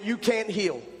heart that you can't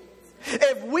heal.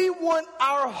 If we want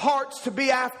our hearts to be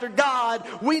after God,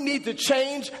 we need to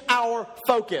change our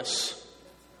focus.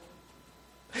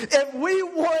 If we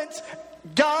want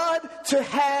God to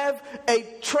have a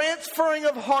transferring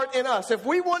of heart in us, if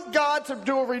we want God to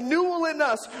do a renewal in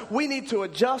us, we need to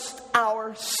adjust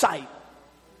our sight.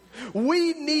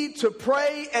 We need to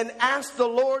pray and ask the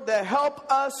Lord to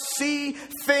help us see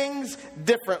things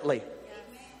differently.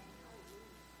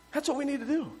 That's what we need to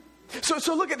do.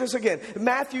 So look at this again.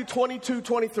 Matthew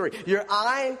 22:23. Your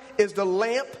eye is the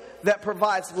lamp that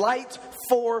provides light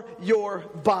for your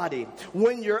body.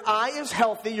 When your eye is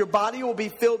healthy, your body will be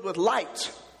filled with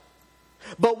light.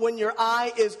 But when your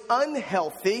eye is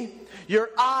unhealthy, your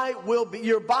body will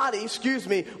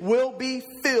be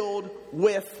filled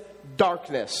with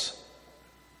darkness.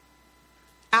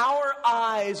 Our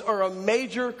eyes are a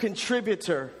major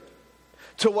contributor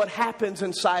to what happens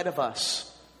inside of us.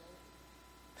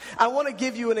 I want to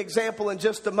give you an example in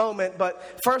just a moment,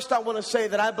 but first I want to say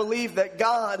that I believe that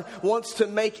God wants to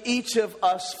make each of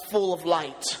us full of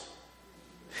light.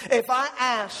 If I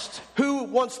asked who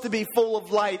wants to be full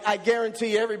of light, I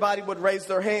guarantee everybody would raise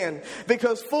their hand,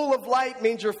 because full of light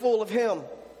means you're full of Him.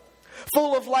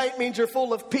 Full of light means you're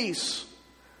full of peace.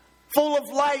 Full of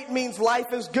light means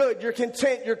life is good. You're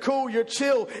content, you're cool, you're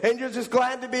chill, and you're just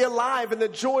glad to be alive. And the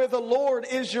joy of the Lord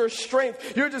is your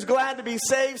strength. You're just glad to be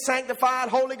saved, sanctified,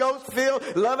 Holy Ghost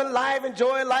filled, loving life,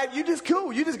 enjoying life. You just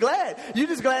cool. You just glad. You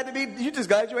just glad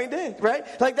you ain't dead, right?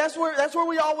 Like that's where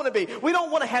we all want to be. We don't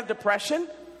want to have depression.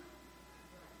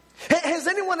 Has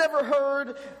anyone ever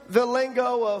heard the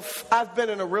lingo of, I've been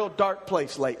in a real dark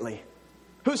place lately?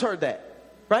 Who's heard that?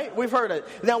 Right? We've heard it.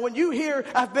 Now, when you hear,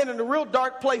 I've been in a real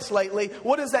dark place lately,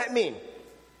 what does that mean?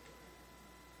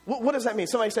 What does that mean?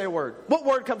 Somebody say a word. What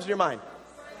word comes to your mind?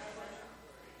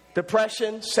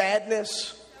 Depression,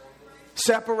 sadness,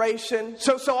 separation.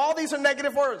 So all these are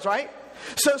negative words, right?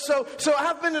 So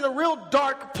I've been in a real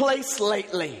dark place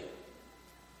lately.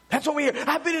 That's what we hear.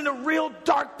 I've been in a real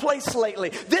dark place lately.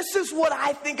 This is what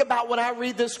I think about when I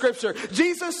read this scripture.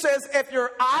 Jesus says, if your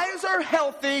eyes are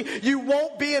healthy, you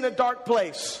won't be in a dark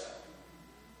place.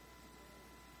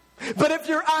 But if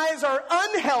your eyes are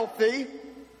unhealthy,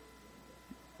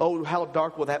 oh, how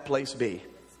dark will that place be?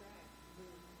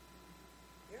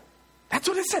 That's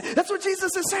what it says. That's what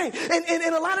Jesus is saying.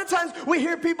 And a lot of times we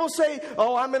hear people say,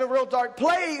 oh, I'm in a real dark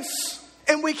place.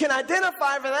 And we can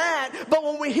identify for that. But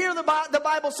when we hear the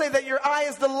Bible say that your eye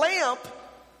is the lamp,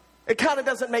 it kind of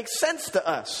doesn't make sense to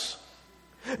us.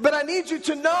 But I need you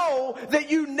to know that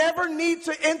you never need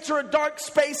to enter a dark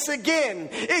space again.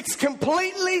 It's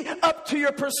completely up to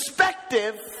your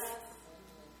perspective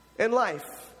in life.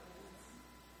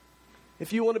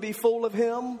 If you want to be full of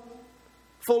Him,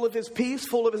 full of His peace,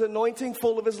 full of His anointing,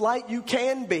 full of His light, you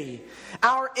can be.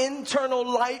 Our internal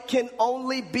light can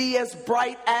only be as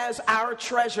bright as our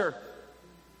treasure.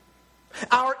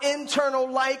 Our internal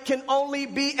light can only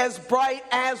be as bright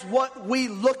as what we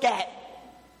look at.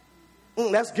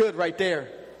 That's good right there.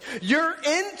 Your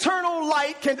internal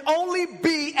light can only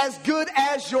be as good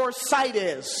as your sight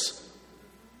is.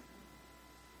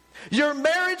 Your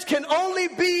marriage can only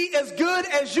be as good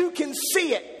as you can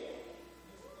see it.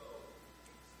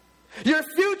 Your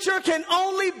future can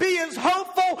only be as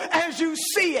hopeful as you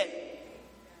see it.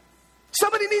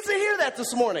 Somebody needs to hear that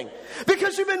this morning,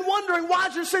 because you've been wondering, why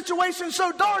is your situation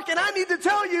so dark? And I need to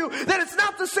tell you that it's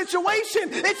not the situation,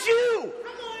 it's you.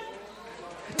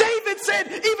 David said,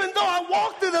 even though I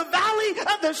walk through the valley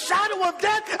of the shadow of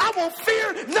death, I will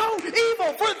fear no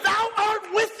evil, for thou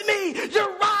art with me. Your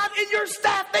rod and your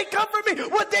staff, they comfort me.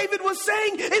 What David was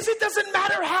saying is, it doesn't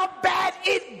matter how bad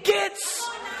it gets,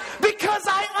 because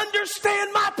I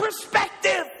understand my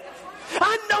perspective.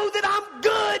 I know that I'm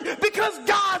good because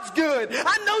God's good.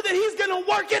 I know that He's going to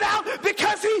work it out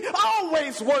because He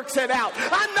always works it out.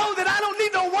 I know that I don't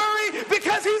need to worry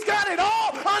because He's got it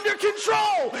all under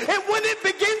control. And when it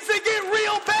begins to get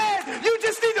real bad, you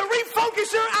just need to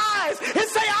refocus your eyes and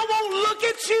say, I won't look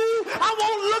at you. I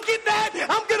won't look at that.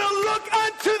 I'm going to look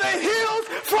unto the hills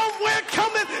from where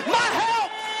cometh my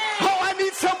help. Oh, I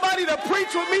need somebody to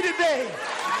preach with me today.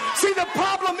 See, the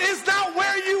problem is not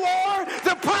where you are.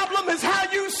 The problem is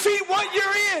how you see what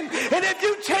you're in. And if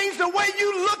you change the way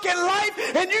you look at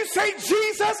life and you say,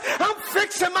 Jesus, I'm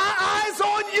fixing my eyes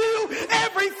on you,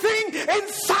 everything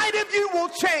inside of you will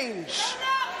change.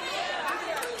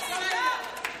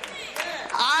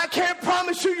 I can't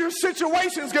promise you your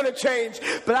situation's going to change,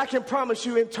 but I can promise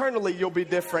you internally you'll be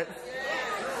different.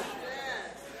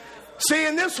 See,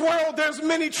 in this world, there's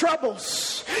many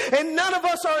troubles, and none of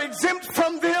us are exempt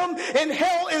from them, and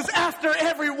hell is after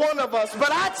every one of us. But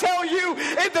I tell you,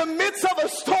 in the midst of a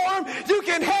storm, you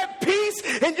can have peace,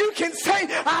 and you can say,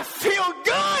 I feel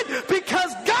good,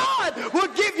 because God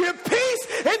will give you peace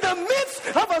in the midst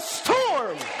of a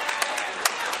storm.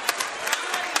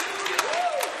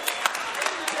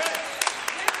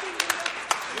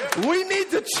 We need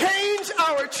to change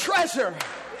our treasure.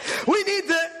 We need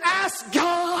to ask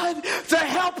God to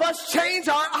help us change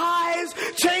our eyes,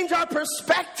 change our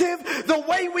perspective, the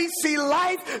way we see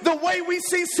life, the way we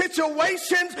see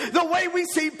situations, the way we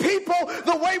see people,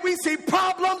 the way we see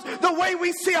problems, the way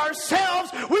we see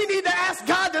ourselves. We need to ask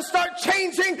God to start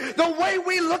changing the way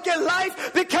we look at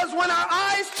life, because when our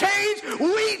eyes change,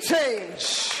 we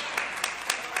change.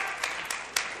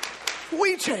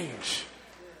 We change.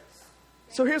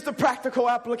 So here's the practical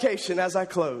application as I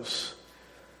close.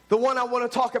 The one I want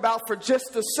to talk about for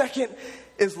just a second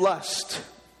is lust.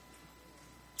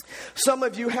 Some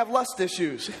of you have lust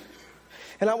issues.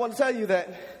 And I want to tell you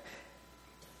that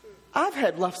I've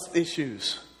had lust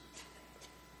issues.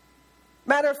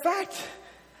 Matter of fact,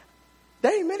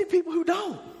 there ain't many people who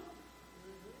don't.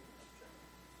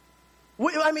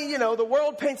 The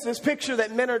world paints this picture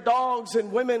that men are dogs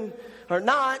and women are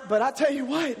not. But I tell you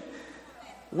what,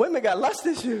 women got lust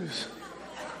issues.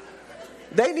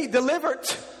 They need delivered.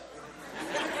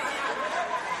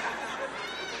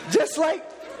 Just like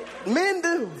men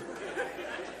do.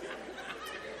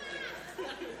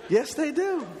 Yes, they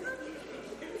do.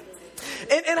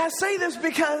 And I say this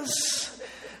because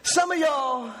some of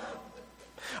y'all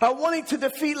are wanting to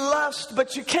defeat lust,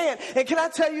 but you can't. And can I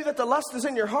tell you that the lust is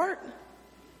in your heart?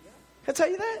 Can I tell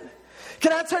you that?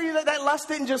 Can I tell you that that lust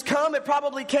didn't just come? It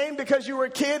probably came because you were a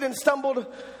kid and stumbled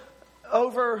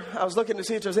over. I was looking to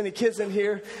see if there's any kids in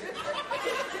here.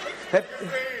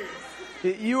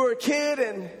 You were a kid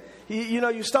and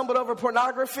you stumbled over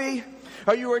pornography,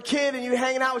 or you were a kid and you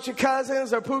hanging out with your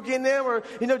cousins or pooking them, or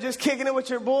just kicking it with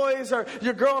your boys or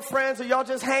your girlfriends, or y'all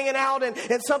just hanging out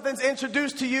and something's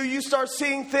introduced to you. You start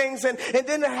seeing things and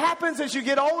then it happens as you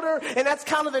get older, and that's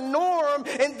kind of the norm,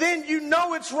 and then you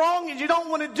know it's wrong and you don't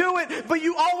want to do it, but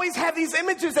you always have these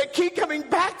images that keep coming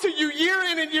back to you year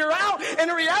in and year out, and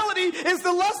the reality is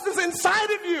the lust is inside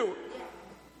of you.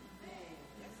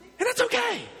 And that's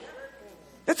okay.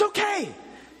 It's okay.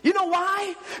 You know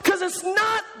why? Because it's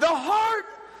not the heart,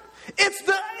 it's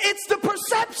the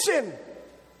perception.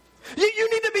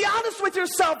 You need to be honest with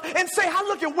yourself and say, I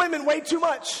look at women way too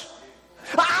much.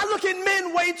 I look at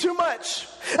men way too much.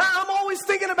 I'm always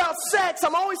thinking about sex.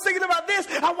 I'm always thinking about this.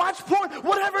 I watch porn,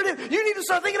 whatever it is. You need to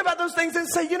start thinking about those things and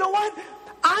say, you know what?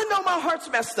 I know my heart's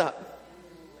messed up.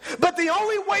 But the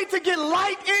only way to get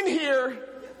light in here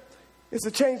is to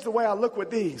change the way I look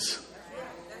with these.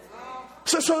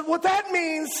 So what that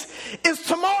means is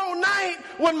tomorrow night,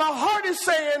 when my heart is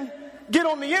saying, get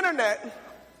on the internet,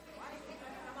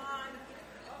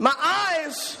 my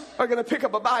eyes are going to pick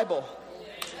up a Bible.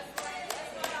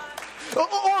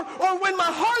 Or when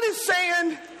my heart is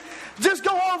saying, just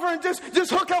go over and just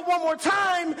hook up one more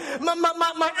time,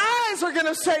 my eyes are going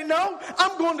to say, no,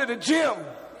 I'm going to the gym.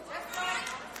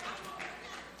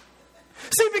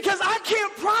 See, because I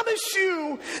can't promise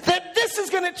you that this is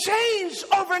going to change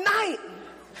overnight.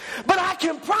 But I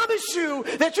can promise you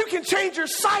that you can change your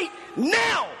sight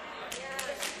now.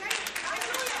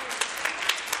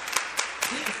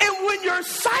 And when your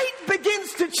sight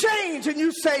begins to change and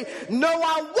you say, no,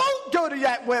 I won't go to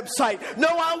that website. No,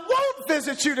 I won't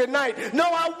visit you tonight. No,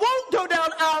 I won't go down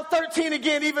aisle 13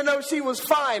 again, even though she was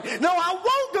fine. No, I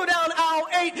won't go down aisle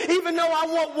 8, even though I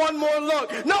want one more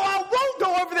look. No, I won't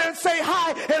go over there and say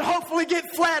hi and hopefully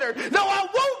get flattered. No, I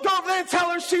won't go over there and tell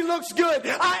her she looks good.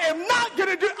 I am not going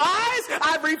to do eyes.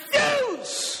 I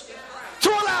refuse to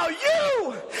allow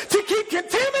you to keep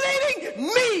contaminating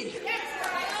me.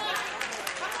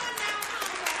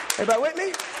 Everybody with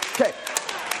me? Okay.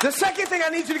 The second thing I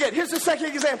need you to get, here's the second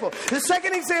example. The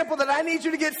second example that I need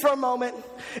you to get for a moment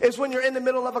is when you're in the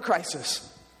middle of a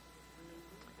crisis.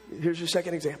 Here's your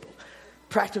second example.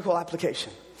 Practical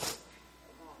application.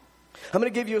 I'm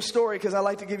going to give you a story because I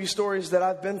like to give you stories that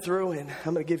I've been through, and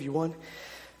I'm going to give you one.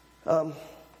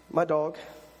 My dog,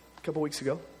 a couple weeks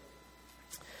ago,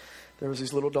 there was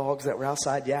these little dogs that were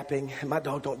outside yapping, and my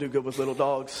dog don't do good with little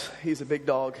dogs. He's a big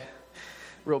dog,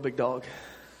 real big dog.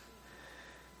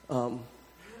 And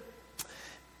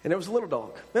there was a little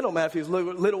dog. It don't matter if he was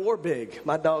little or big.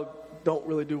 My dog don't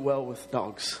really do well with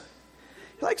dogs.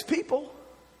 He likes people,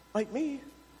 like me,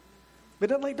 but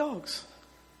doesn't like dogs.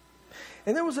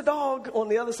 And there was a dog on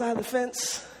the other side of the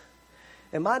fence,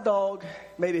 and my dog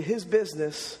made it his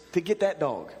business to get that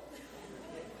dog.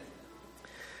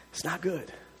 It's not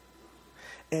good.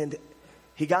 And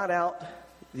he got out,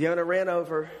 the owner ran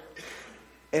over,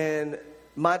 and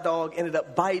my dog ended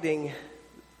up biting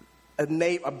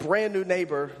a brand new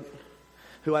neighbor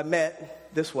who I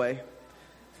met this way,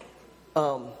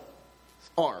 arm.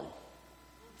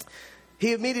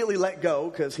 He immediately let go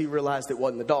because he realized it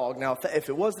wasn't the dog. Now, if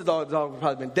it was the dog would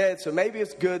probably been dead. So maybe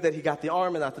it's good that he got the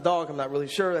arm and not the dog. I'm not really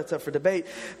sure. That's up for debate.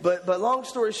 But long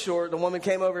story short, the woman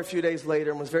came over a few days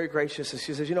later and was very gracious. And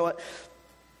she says, you know what?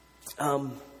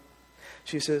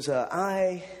 She says,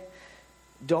 I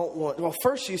don't want... Well,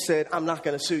 first she said, I'm not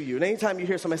going to sue you. And anytime you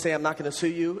hear somebody say, I'm not going to sue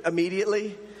you,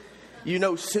 immediately, you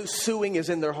know suing is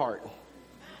in their heart.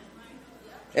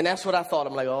 And that's what I thought.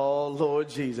 I'm like, oh, Lord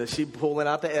Jesus, she pulling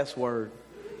out the S word.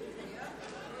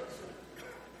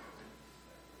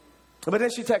 But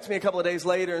then she texts me a couple of days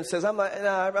later and says, I'm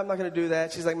not going to do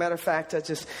that. She's like, matter of fact,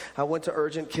 I went to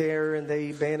urgent care and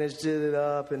they bandaged it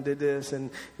up and did this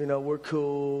and, we're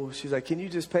cool. She's like, can you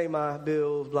just pay my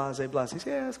bills, blase, blase. He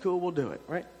said, yeah, that's cool. We'll do it,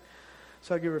 right?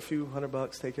 So I give her a few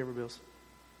 $100, take care of her bills.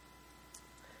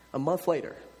 A month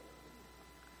later,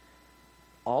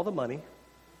 all the money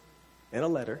and a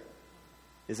letter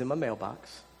is in my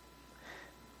mailbox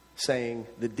saying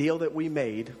the deal that we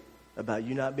made about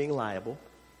you not being liable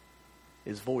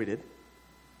is voided.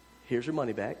 Here's your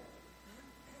money back.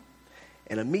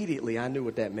 And immediately I knew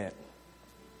what that meant.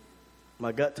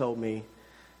 My gut told me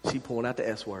she pulling out the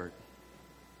S word.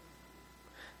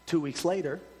 2 weeks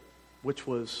later, which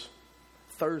was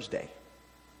Thursday,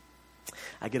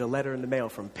 I get a letter in the mail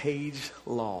from Page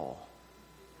Law.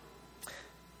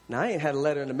 Now, I ain't had a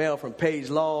letter in the mail from Page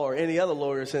Law or any other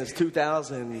lawyer since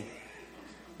 2001.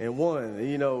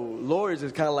 Lawyers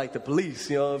is kind of like the police,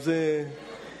 you know what I'm saying?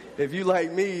 If you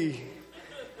like me,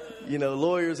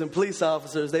 lawyers and police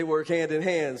officers, they work hand in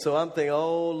hand. So I'm thinking,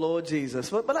 oh, Lord Jesus.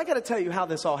 But I got to tell you how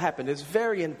this all happened. It's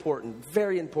very important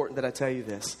that I tell you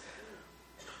this.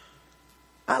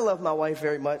 I love my wife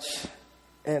very much,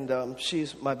 and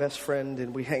she's my best friend,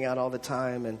 and we hang out all the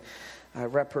time, and I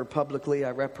rep her publicly,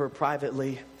 I rep her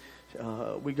privately.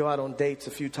 We go out on dates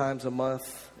a few times a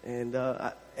month, and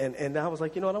I was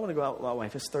like, I want to go out with my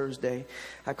wife. It's Thursday.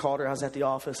 I called her. I was at the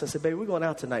office. I said, baby, we're going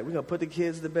out tonight. We're going to put the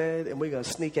kids to bed, and we're going to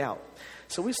sneak out.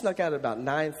 So we snuck out at about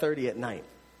 9:30 at night.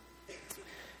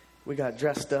 We got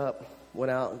dressed up,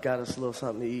 went out and got us a little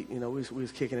something to eat. We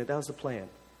was kicking it. That was the plan.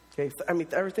 Okay,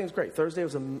 everything's great. Thursday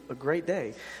was a great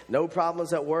day. No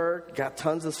problems at work. Got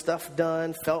tons of stuff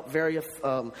done. Felt very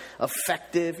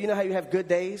effective. You know how you have good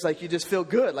days? Like you just feel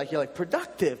good. Like you're like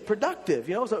productive.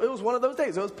 So it was one of those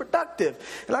days. It was productive.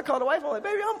 And I called the wife. I'm like,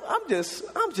 baby,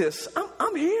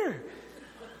 I'm here.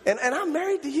 And I'm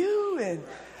married to you. And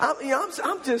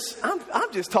I'm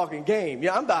just talking game.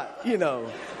 I'm not,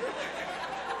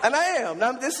 And I am.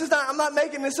 I'm not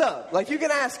making this up. Like, you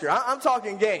can ask her. I'm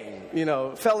talking game.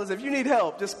 Fellas, if you need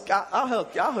help, I'll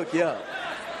hook you up.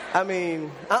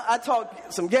 I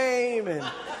talk some game and,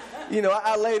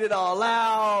 I laid it all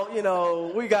out.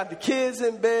 We got the kids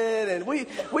in bed and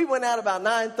we went out about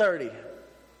 9:30.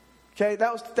 Okay,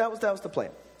 that was the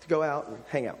plan, to go out and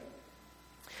hang out.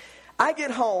 I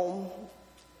get home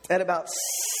at about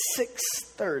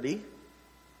 6:30.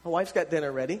 My wife's got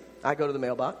dinner ready. I go to the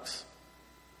mailbox.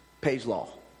 Page Law.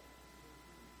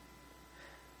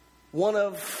 One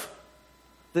of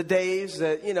the days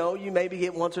that, you maybe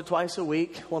get once or twice a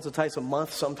week, once or twice a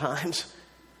month sometimes,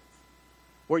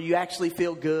 where you actually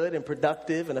feel good and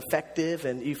productive and effective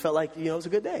and you felt like, it was a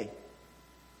good day.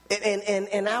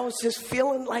 And I was just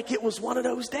feeling like it was one of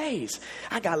those days.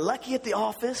 I got lucky at the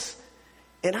office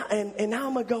and now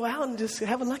I'm going to go out and just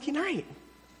have a lucky night.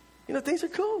 Things are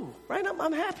cool, right?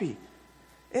 I'm happy.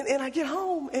 And I get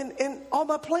home, and all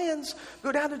my plans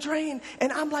go down the drain,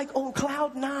 and I'm like on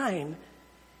cloud 9.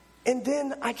 And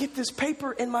then I get this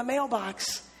paper in my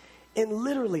mailbox, and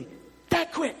literally,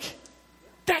 that quick,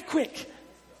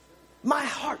 my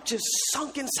heart just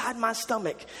sunk inside my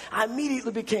stomach. I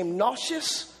immediately became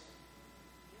nauseous.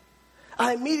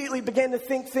 I immediately began to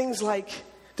think things like,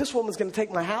 this woman's going to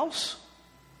take my house.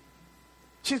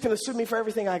 She's going to sue me for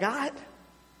everything I got.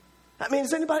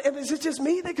 Is it just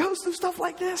me that goes through stuff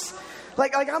like this?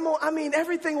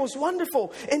 Everything was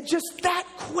wonderful. And just that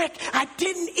quick, I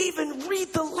didn't even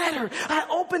read the letter. I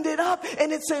opened it up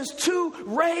and it says to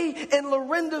Ray and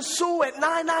Lorinda Sewell at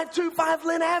 9925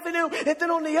 Lynn Avenue. And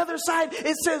then on the other side,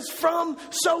 it says from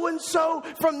so-and-so,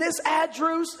 from this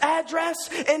address.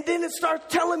 And then it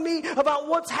starts telling me about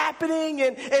what's happening.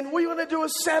 And we want to do a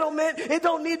settlement. It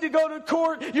don't need to go to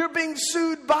court. You're being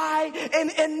sued by.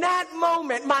 And in that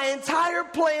moment, my entire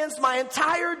plans, my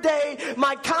entire day,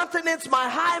 my continence, my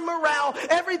high morale,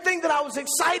 everything that I was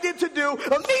excited to do,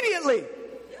 immediately,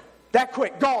 that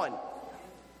quick, gone.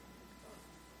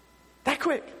 That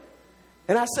quick.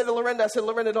 And I said to Lorinda,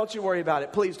 Lorinda, don't you worry about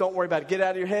it. Please don't worry about it. Get it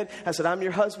out of your head. I said, I'm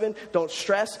your husband. Don't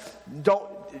stress.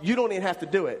 You don't even have to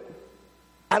do it.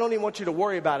 I don't even want you to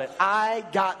worry about it. I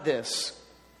got this.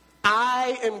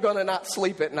 I am going to not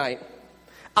sleep at night.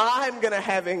 I'm going to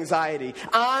have anxiety.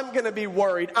 I'm going to be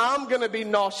worried. I'm going to be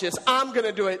nauseous. I'm going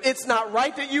to do it. It's not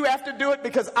right that you have to do it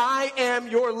because I am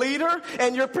your leader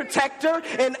and your protector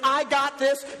and I got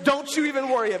this. Don't you even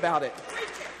worry about it.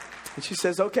 And she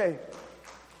says, okay.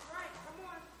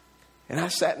 And I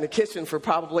sat in the kitchen for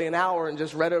probably an hour and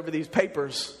just read over these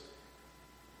papers.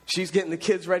 She's getting the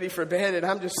kids ready for bed and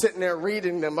I'm just sitting there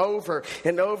reading them over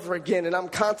and over again and I'm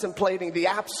contemplating the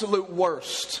absolute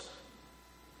worst.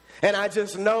 And I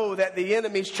just know that the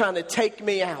enemy's trying to take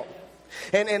me out.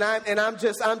 And I'm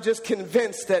just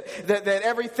convinced that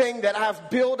everything that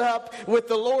I've built up with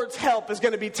the Lord's help is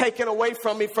going to be taken away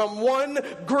from me from one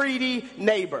greedy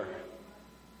neighbor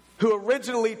who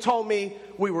originally told me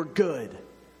we were good.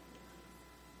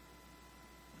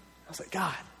 I was like,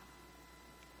 God.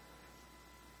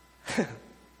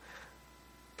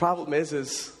 Problem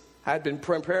is I'd been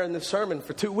preparing this sermon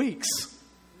for 2 weeks.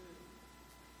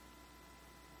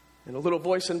 And a little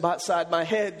voice inside my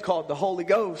head called the Holy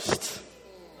Ghost,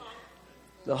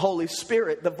 the Holy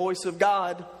Spirit, the voice of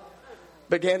God,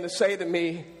 began to say to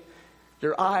me,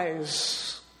 your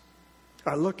eyes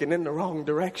are looking in the wrong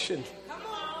direction.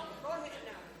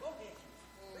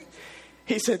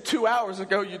 He said, 2 hours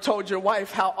ago, you told your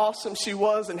wife how awesome she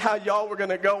was and how y'all were going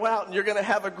to go out and you're going to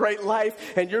have a great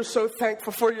life. And you're so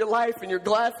thankful for your life and you're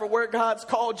glad for where God's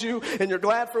called you and you're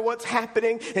glad for what's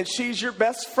happening. And she's your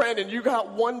best friend and you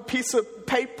got one piece of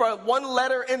paper, one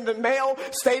letter in the mail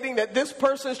stating that this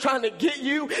person's trying to get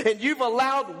you. And you've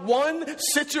allowed one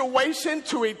situation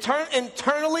to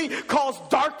internally cause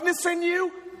darkness in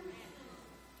you.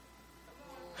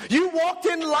 You walked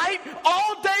in light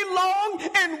all day long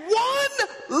and one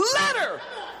letter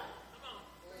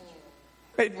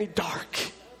made me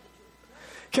dark.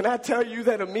 Can I tell you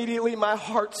that immediately my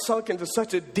heart sunk into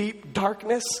such a deep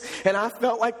darkness and I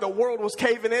felt like the world was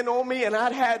caving in on me and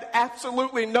I'd had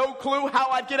absolutely no clue how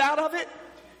I'd get out of it?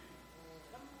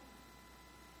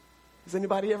 Has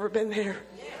anybody ever been there?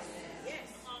 Yes.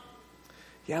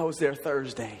 Yeah, I was there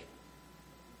Thursday.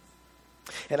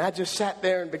 And I just sat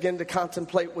there and began to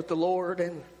contemplate with the Lord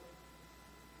and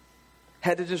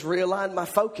had to just realign my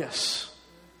focus.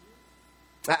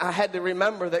 I had to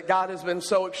remember that God has been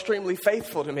so extremely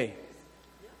faithful to me.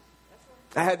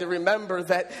 I had to remember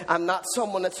that I'm not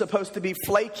someone that's supposed to be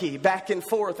flaky, back and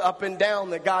forth, up and down,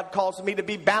 that God calls me to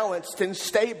be balanced and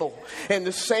stable. And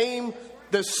the same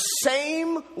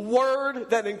word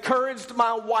that encouraged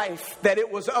my wife that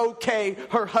it was okay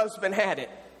her husband had it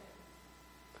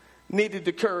needed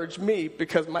to encourage me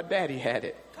because my daddy had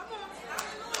it.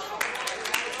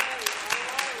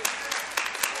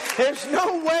 There's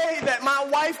no way that my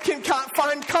wife can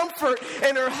find comfort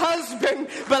in her husband,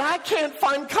 but I can't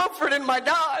find comfort in my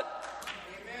God.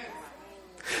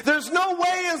 There's no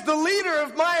way as the leader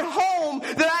of my home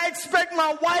that I expect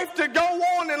my wife to go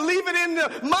on and leave it in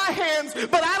my hands,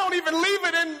 but I don't even leave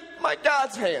it in my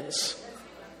God's hands.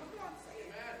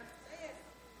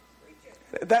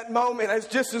 At that moment, as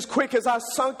just as quick as I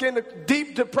sunk into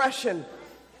deep depression,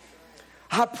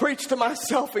 I preached to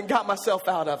myself and got myself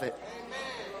out of it.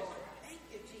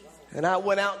 And I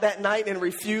went out that night and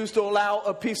refused to allow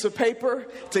a piece of paper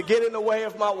to get in the way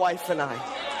of my wife and I.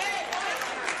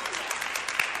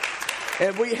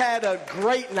 And we had a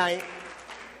great night.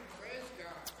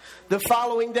 The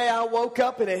following day I woke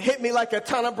up and it hit me like a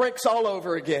ton of bricks all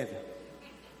over again.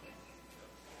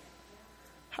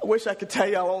 I wish I could tell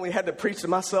you I only had to preach to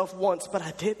myself once, but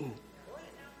I didn't.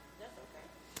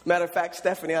 Matter of fact,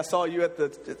 Stephanie, I saw you at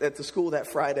the school that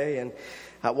Friday, and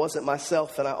I wasn't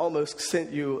myself, and I almost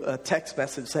sent you a text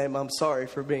message saying, I'm sorry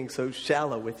for being so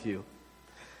shallow with you.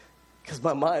 Because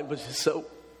my mind was just so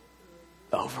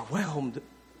overwhelmed.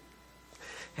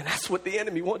 And that's what the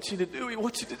enemy wants you to do. He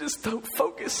wants you to just don't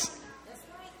focus.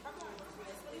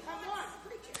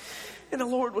 And the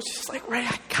Lord was just like, Ray,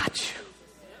 I got you.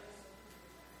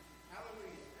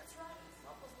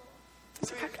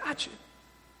 got you.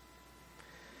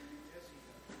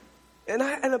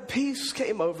 And a peace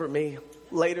came over me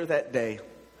later that day.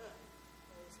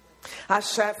 I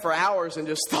sat for hours and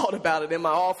just thought about it in my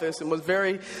office and was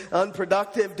very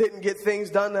unproductive, didn't get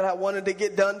things done that I wanted to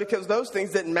get done because those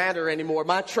things didn't matter anymore.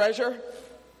 My treasure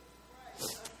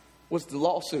was the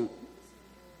lawsuit.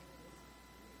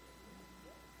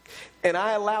 And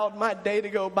I allowed my day to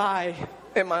go by,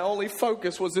 and my only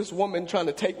focus was this woman trying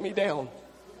to take me down.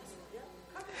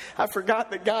 I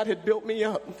forgot that God had built me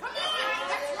up.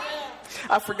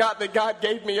 I forgot that God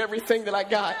gave me everything that I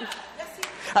got.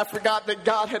 I forgot that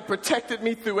God had protected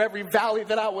me through every valley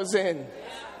that I was in.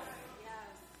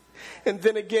 And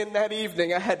then again that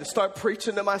evening, I had to start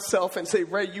preaching to myself and say,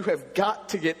 Ray, you have got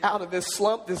to get out of this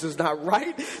slump. This is not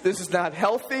right. This is not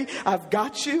healthy. I've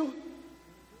got you.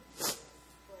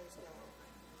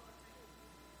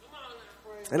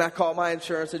 And I called my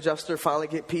insurance adjuster, finally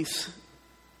get peace.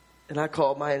 And I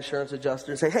called my insurance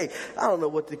adjuster and say, hey, I don't know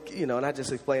what and I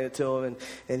just explained it to him.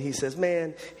 And he says,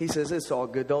 it's all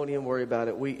good. Don't even worry about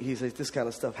it. He says, this kind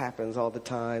of stuff happens all the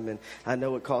time. And I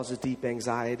know it causes deep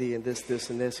anxiety and this,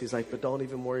 and this. He's like, but don't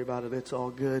even worry about it. It's all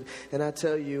good. And I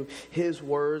tell you, his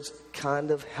words kind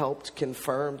of helped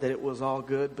confirm that it was all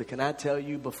good. But can I tell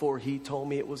you, before he told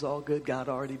me it was all good, God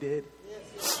already did.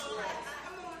 Yes.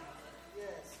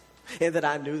 And that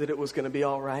I knew that it was going to be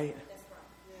all right.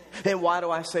 And why do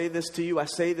I say this to you? I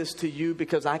say this to you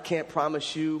because I can't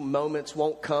promise you moments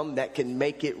won't come that can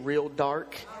make it real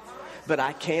dark. But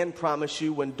I can promise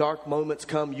you when dark moments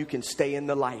come, you can stay in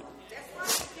the light.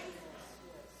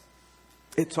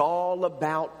 It's all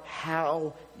about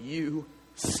how you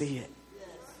see it.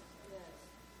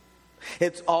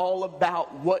 It's all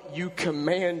about what you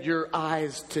command your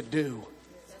eyes to do.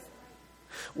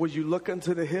 Will you look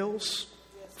unto the hills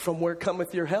from where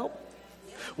cometh your help?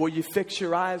 Will you fix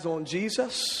your eyes on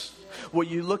Jesus? Will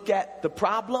you look at the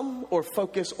problem or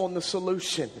focus on the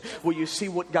solution? Will you see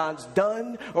what God's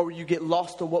done, or will you get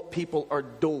lost in what people are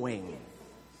doing?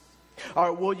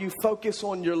 Or will you focus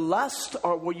on your lust,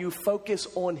 or will you focus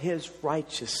on his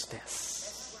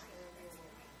righteousness?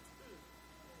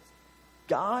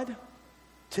 God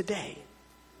today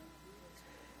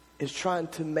is trying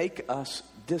to make us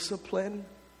discipline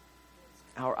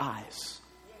our eyes.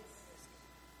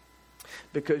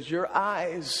 Because your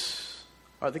eyes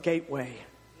are the gateway.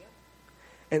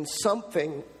 And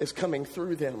something is coming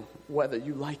through them, whether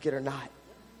you like it or not.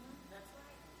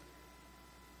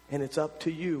 And it's up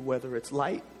to you whether it's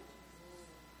light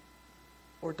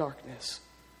or darkness.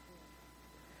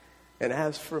 And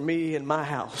as for me and my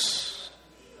house,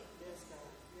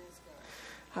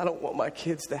 I don't want my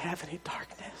kids to have any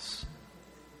darkness.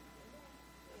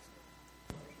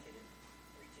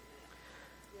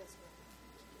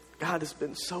 God has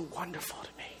been so wonderful to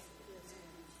me.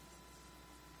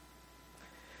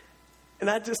 And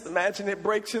I just imagine it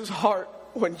breaks his heart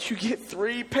when you get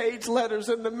 3-page letters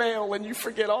in the mail and you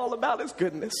forget all about his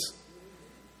goodness.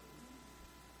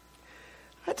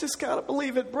 I just gotta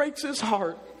believe it breaks his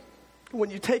heart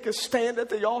when you take a stand at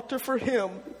the altar for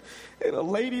him and a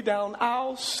lady down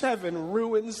aisle 7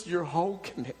 ruins your whole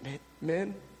commitment,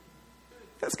 men.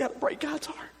 That's gotta break God's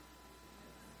heart.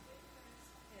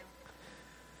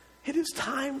 It is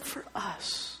time for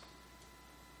us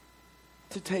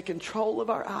to take control of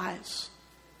our eyes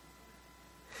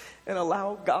and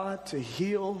allow God to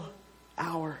heal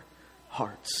our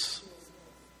hearts.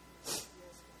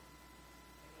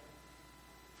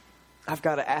 I've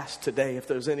got to ask today if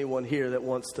there's anyone here that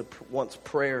wants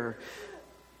prayer.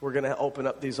 We're going to open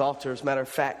up these altars. Matter of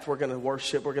fact, we're going to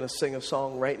worship. We're going to sing a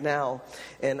song right now.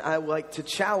 And I would like to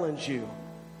challenge you.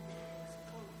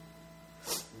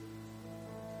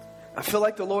 I feel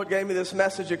like the Lord gave me this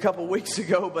message a couple weeks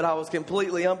ago, but I was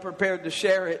completely unprepared to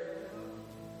share it.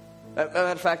 As a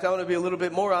matter of fact, I want to be a little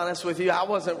bit more honest with you. I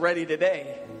wasn't ready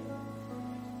today.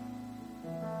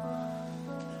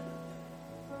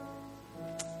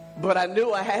 But I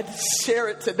knew I had to share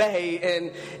it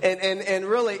today. And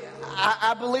really,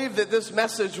 I believe that this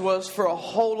message was for a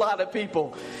whole lot of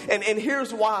people. And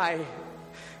here's why.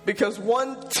 Because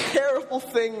one terrible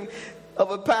thing of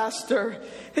a pastor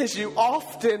is you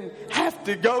often have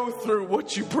to go through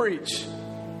what you preach.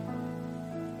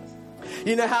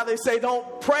 You know how they say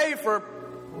don't pray for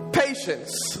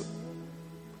patience.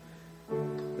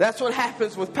 That's what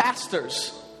happens with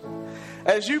pastors.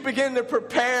 As you begin to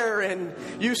prepare and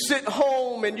you sit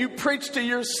home and you preach to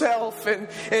yourself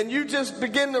and you just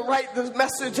begin to write this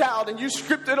message out and you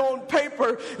script it on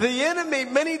paper, the enemy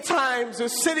many times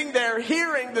is sitting there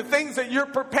hearing the things that you're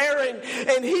preparing,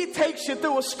 and he takes you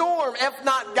through a storm. If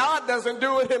not, God doesn't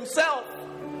do it himself.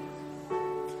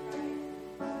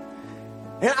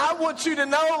 And I want you to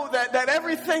know that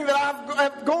everything that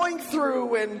I'm going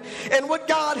through and what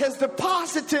God has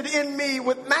deposited in me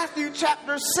with Matthew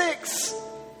chapter 6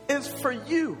 is for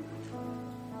you.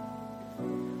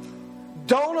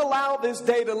 Don't allow this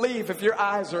day to leave if your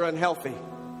eyes are unhealthy.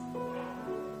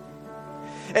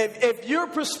 If your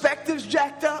perspective's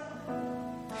jacked up,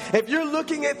 if you're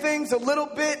looking at things a little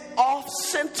bit off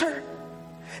center,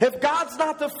 if God's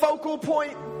not the focal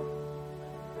point,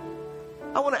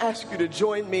 I want to ask you to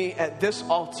join me at this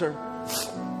altar.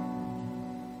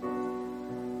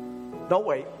 Don't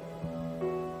wait.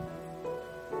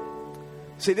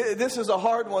 See, this is a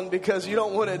hard one because you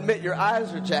don't want to admit your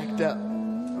eyes are jacked up.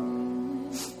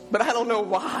 But I don't know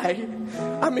why.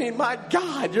 I mean, my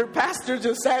God, your pastor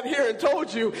just sat here and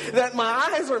told you that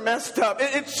my eyes are messed up.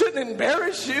 It shouldn't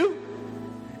embarrass you.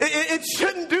 It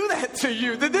shouldn't do that to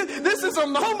you. This is a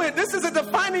moment. This is a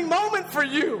defining moment for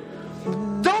you.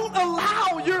 Don't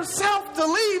allow yourself to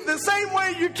leave the same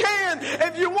way you can.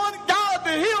 If you want God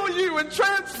to heal you and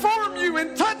transform you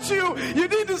and touch you, you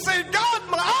need to say, God,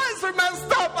 my eyes are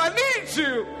messed up. I need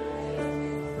you.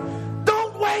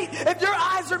 Don't wait. If your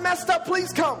eyes are messed up,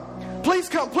 please come. Please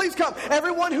come, please come.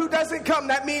 Everyone who doesn't come,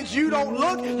 that means you don't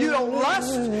look, you don't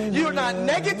lust, you're not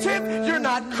negative, you're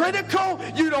not critical,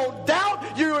 you don't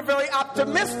doubt, you're very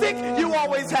optimistic, you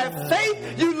always have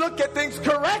faith, you look at things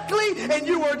correctly, and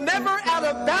you are never out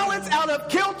of balance, out of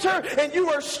kilter, and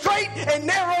you are straight and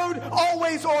narrowed,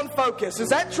 always on focus. Is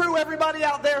that true, everybody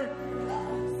out there?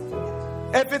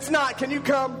 If it's not, can you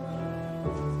come?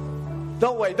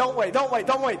 Don't wait, don't wait, don't wait,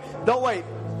 don't wait, don't wait.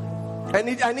 I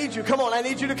need you. Come on. I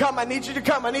need you to come. I need you to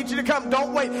come. I need you to come.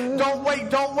 Don't wait. Don't wait.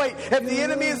 Don't wait. If the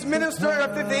enemy is ministering,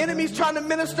 if the enemy is trying to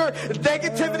minister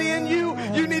negativity in you,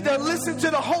 you need to listen to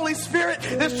the Holy Spirit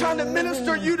that's trying to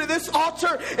minister you to this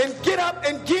altar and get up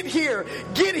and get here.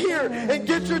 Get here and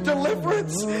get your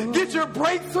deliverance. Get your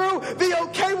breakthrough. Be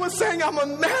okay with saying I'm a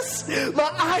mess.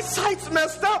 My eyesight's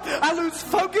messed up. I lose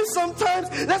focus sometimes.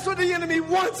 That's what the enemy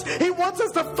wants. He wants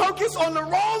us to focus on the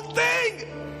wrong thing.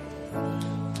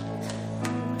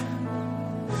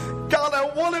 God, I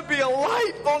want to be a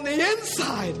light on the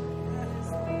inside.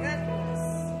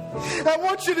 I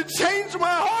want you to change my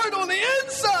heart on the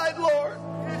inside, Lord.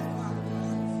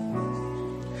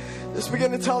 Just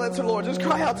begin to tell that to the Lord. Just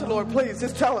cry out to the Lord, please.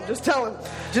 Just tell him. Just tell him.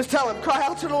 Just tell him. Cry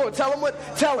out to the Lord. Tell him what.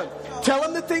 Tell him. Tell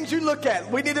him the things you look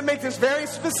at. We need to make this very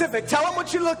specific. Tell him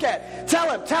what you look at. Tell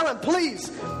him. Tell him,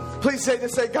 please. Please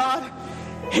say, God,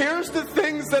 here's the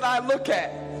things that I look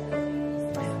at.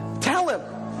 Tell him.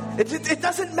 It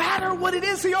doesn't matter what it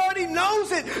is. He already knows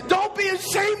it. Don't be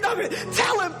ashamed of it.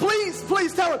 Tell him, please,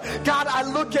 please tell him. God, I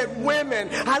look at women.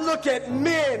 I look at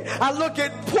men. I look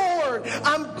at porn.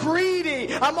 I'm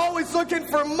greedy. I'm always looking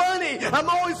for money. I'm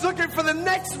always looking for the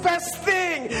next best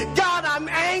thing. God, I'm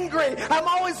angry. I'm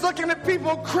always looking at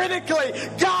people critically.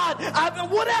 God,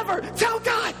 whatever. Tell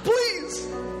God, please.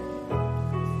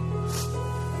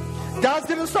 God's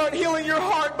going to start healing your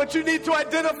heart, but you need to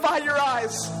identify your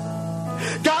eyes.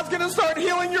 God's going to start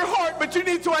healing your heart, but you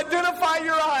need to identify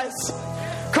your eyes.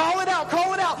 Call it out,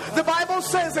 call it out. The Bible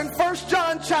says in 1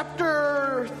 John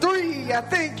chapter 3, I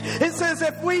think, it says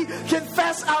if we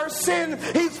confess our sin,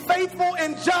 He's faithful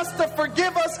and just to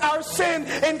forgive us our sin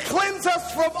and cleanse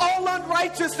us from all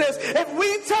unrighteousness. If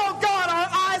we tell God our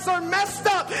eyes are messed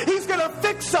up, He's going to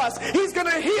fix us. He's going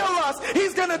to heal us.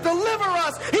 He's going to deliver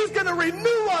us. He's going to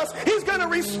renew us. He's going to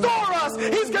restore us.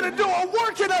 He's going to do a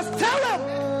work in us. Tell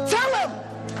Him. Tell Him.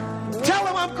 Tell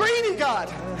Him I'm greedy, God.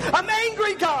 I'm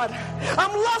angry, God.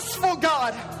 I'm lustful,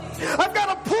 God. I've got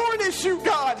a porn issue,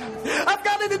 God. I've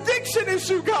got an addiction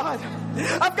issue, God.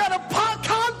 I've got a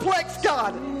complex,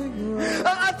 God.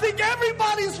 I think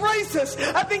everybody's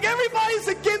racist. I think everybody's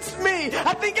against me.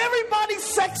 I think everybody's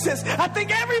sexist. I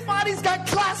think everybody's got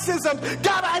classism.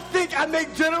 God, I think I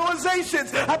make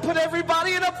generalizations. I put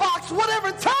everybody in a box.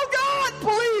 Whatever. Tell God,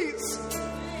 please.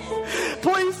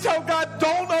 Please tell God,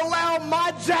 don't allow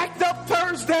my jacked up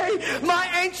Thursday, my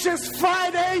anxious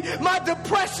Friday, my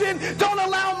depression, don't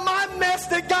allow my mess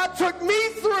that God took me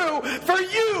through for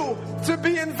you to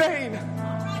be in vain.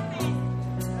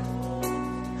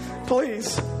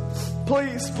 Please,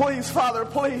 please, please, Father,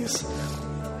 please.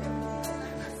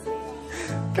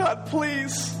 God,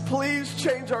 please, please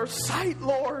change our sight,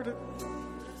 Lord.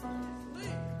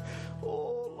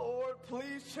 Oh, Lord,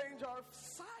 please change our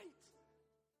sight.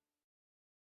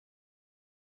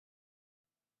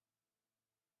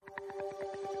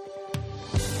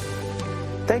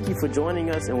 Thank you for joining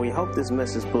us, and we hope this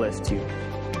message blessed you.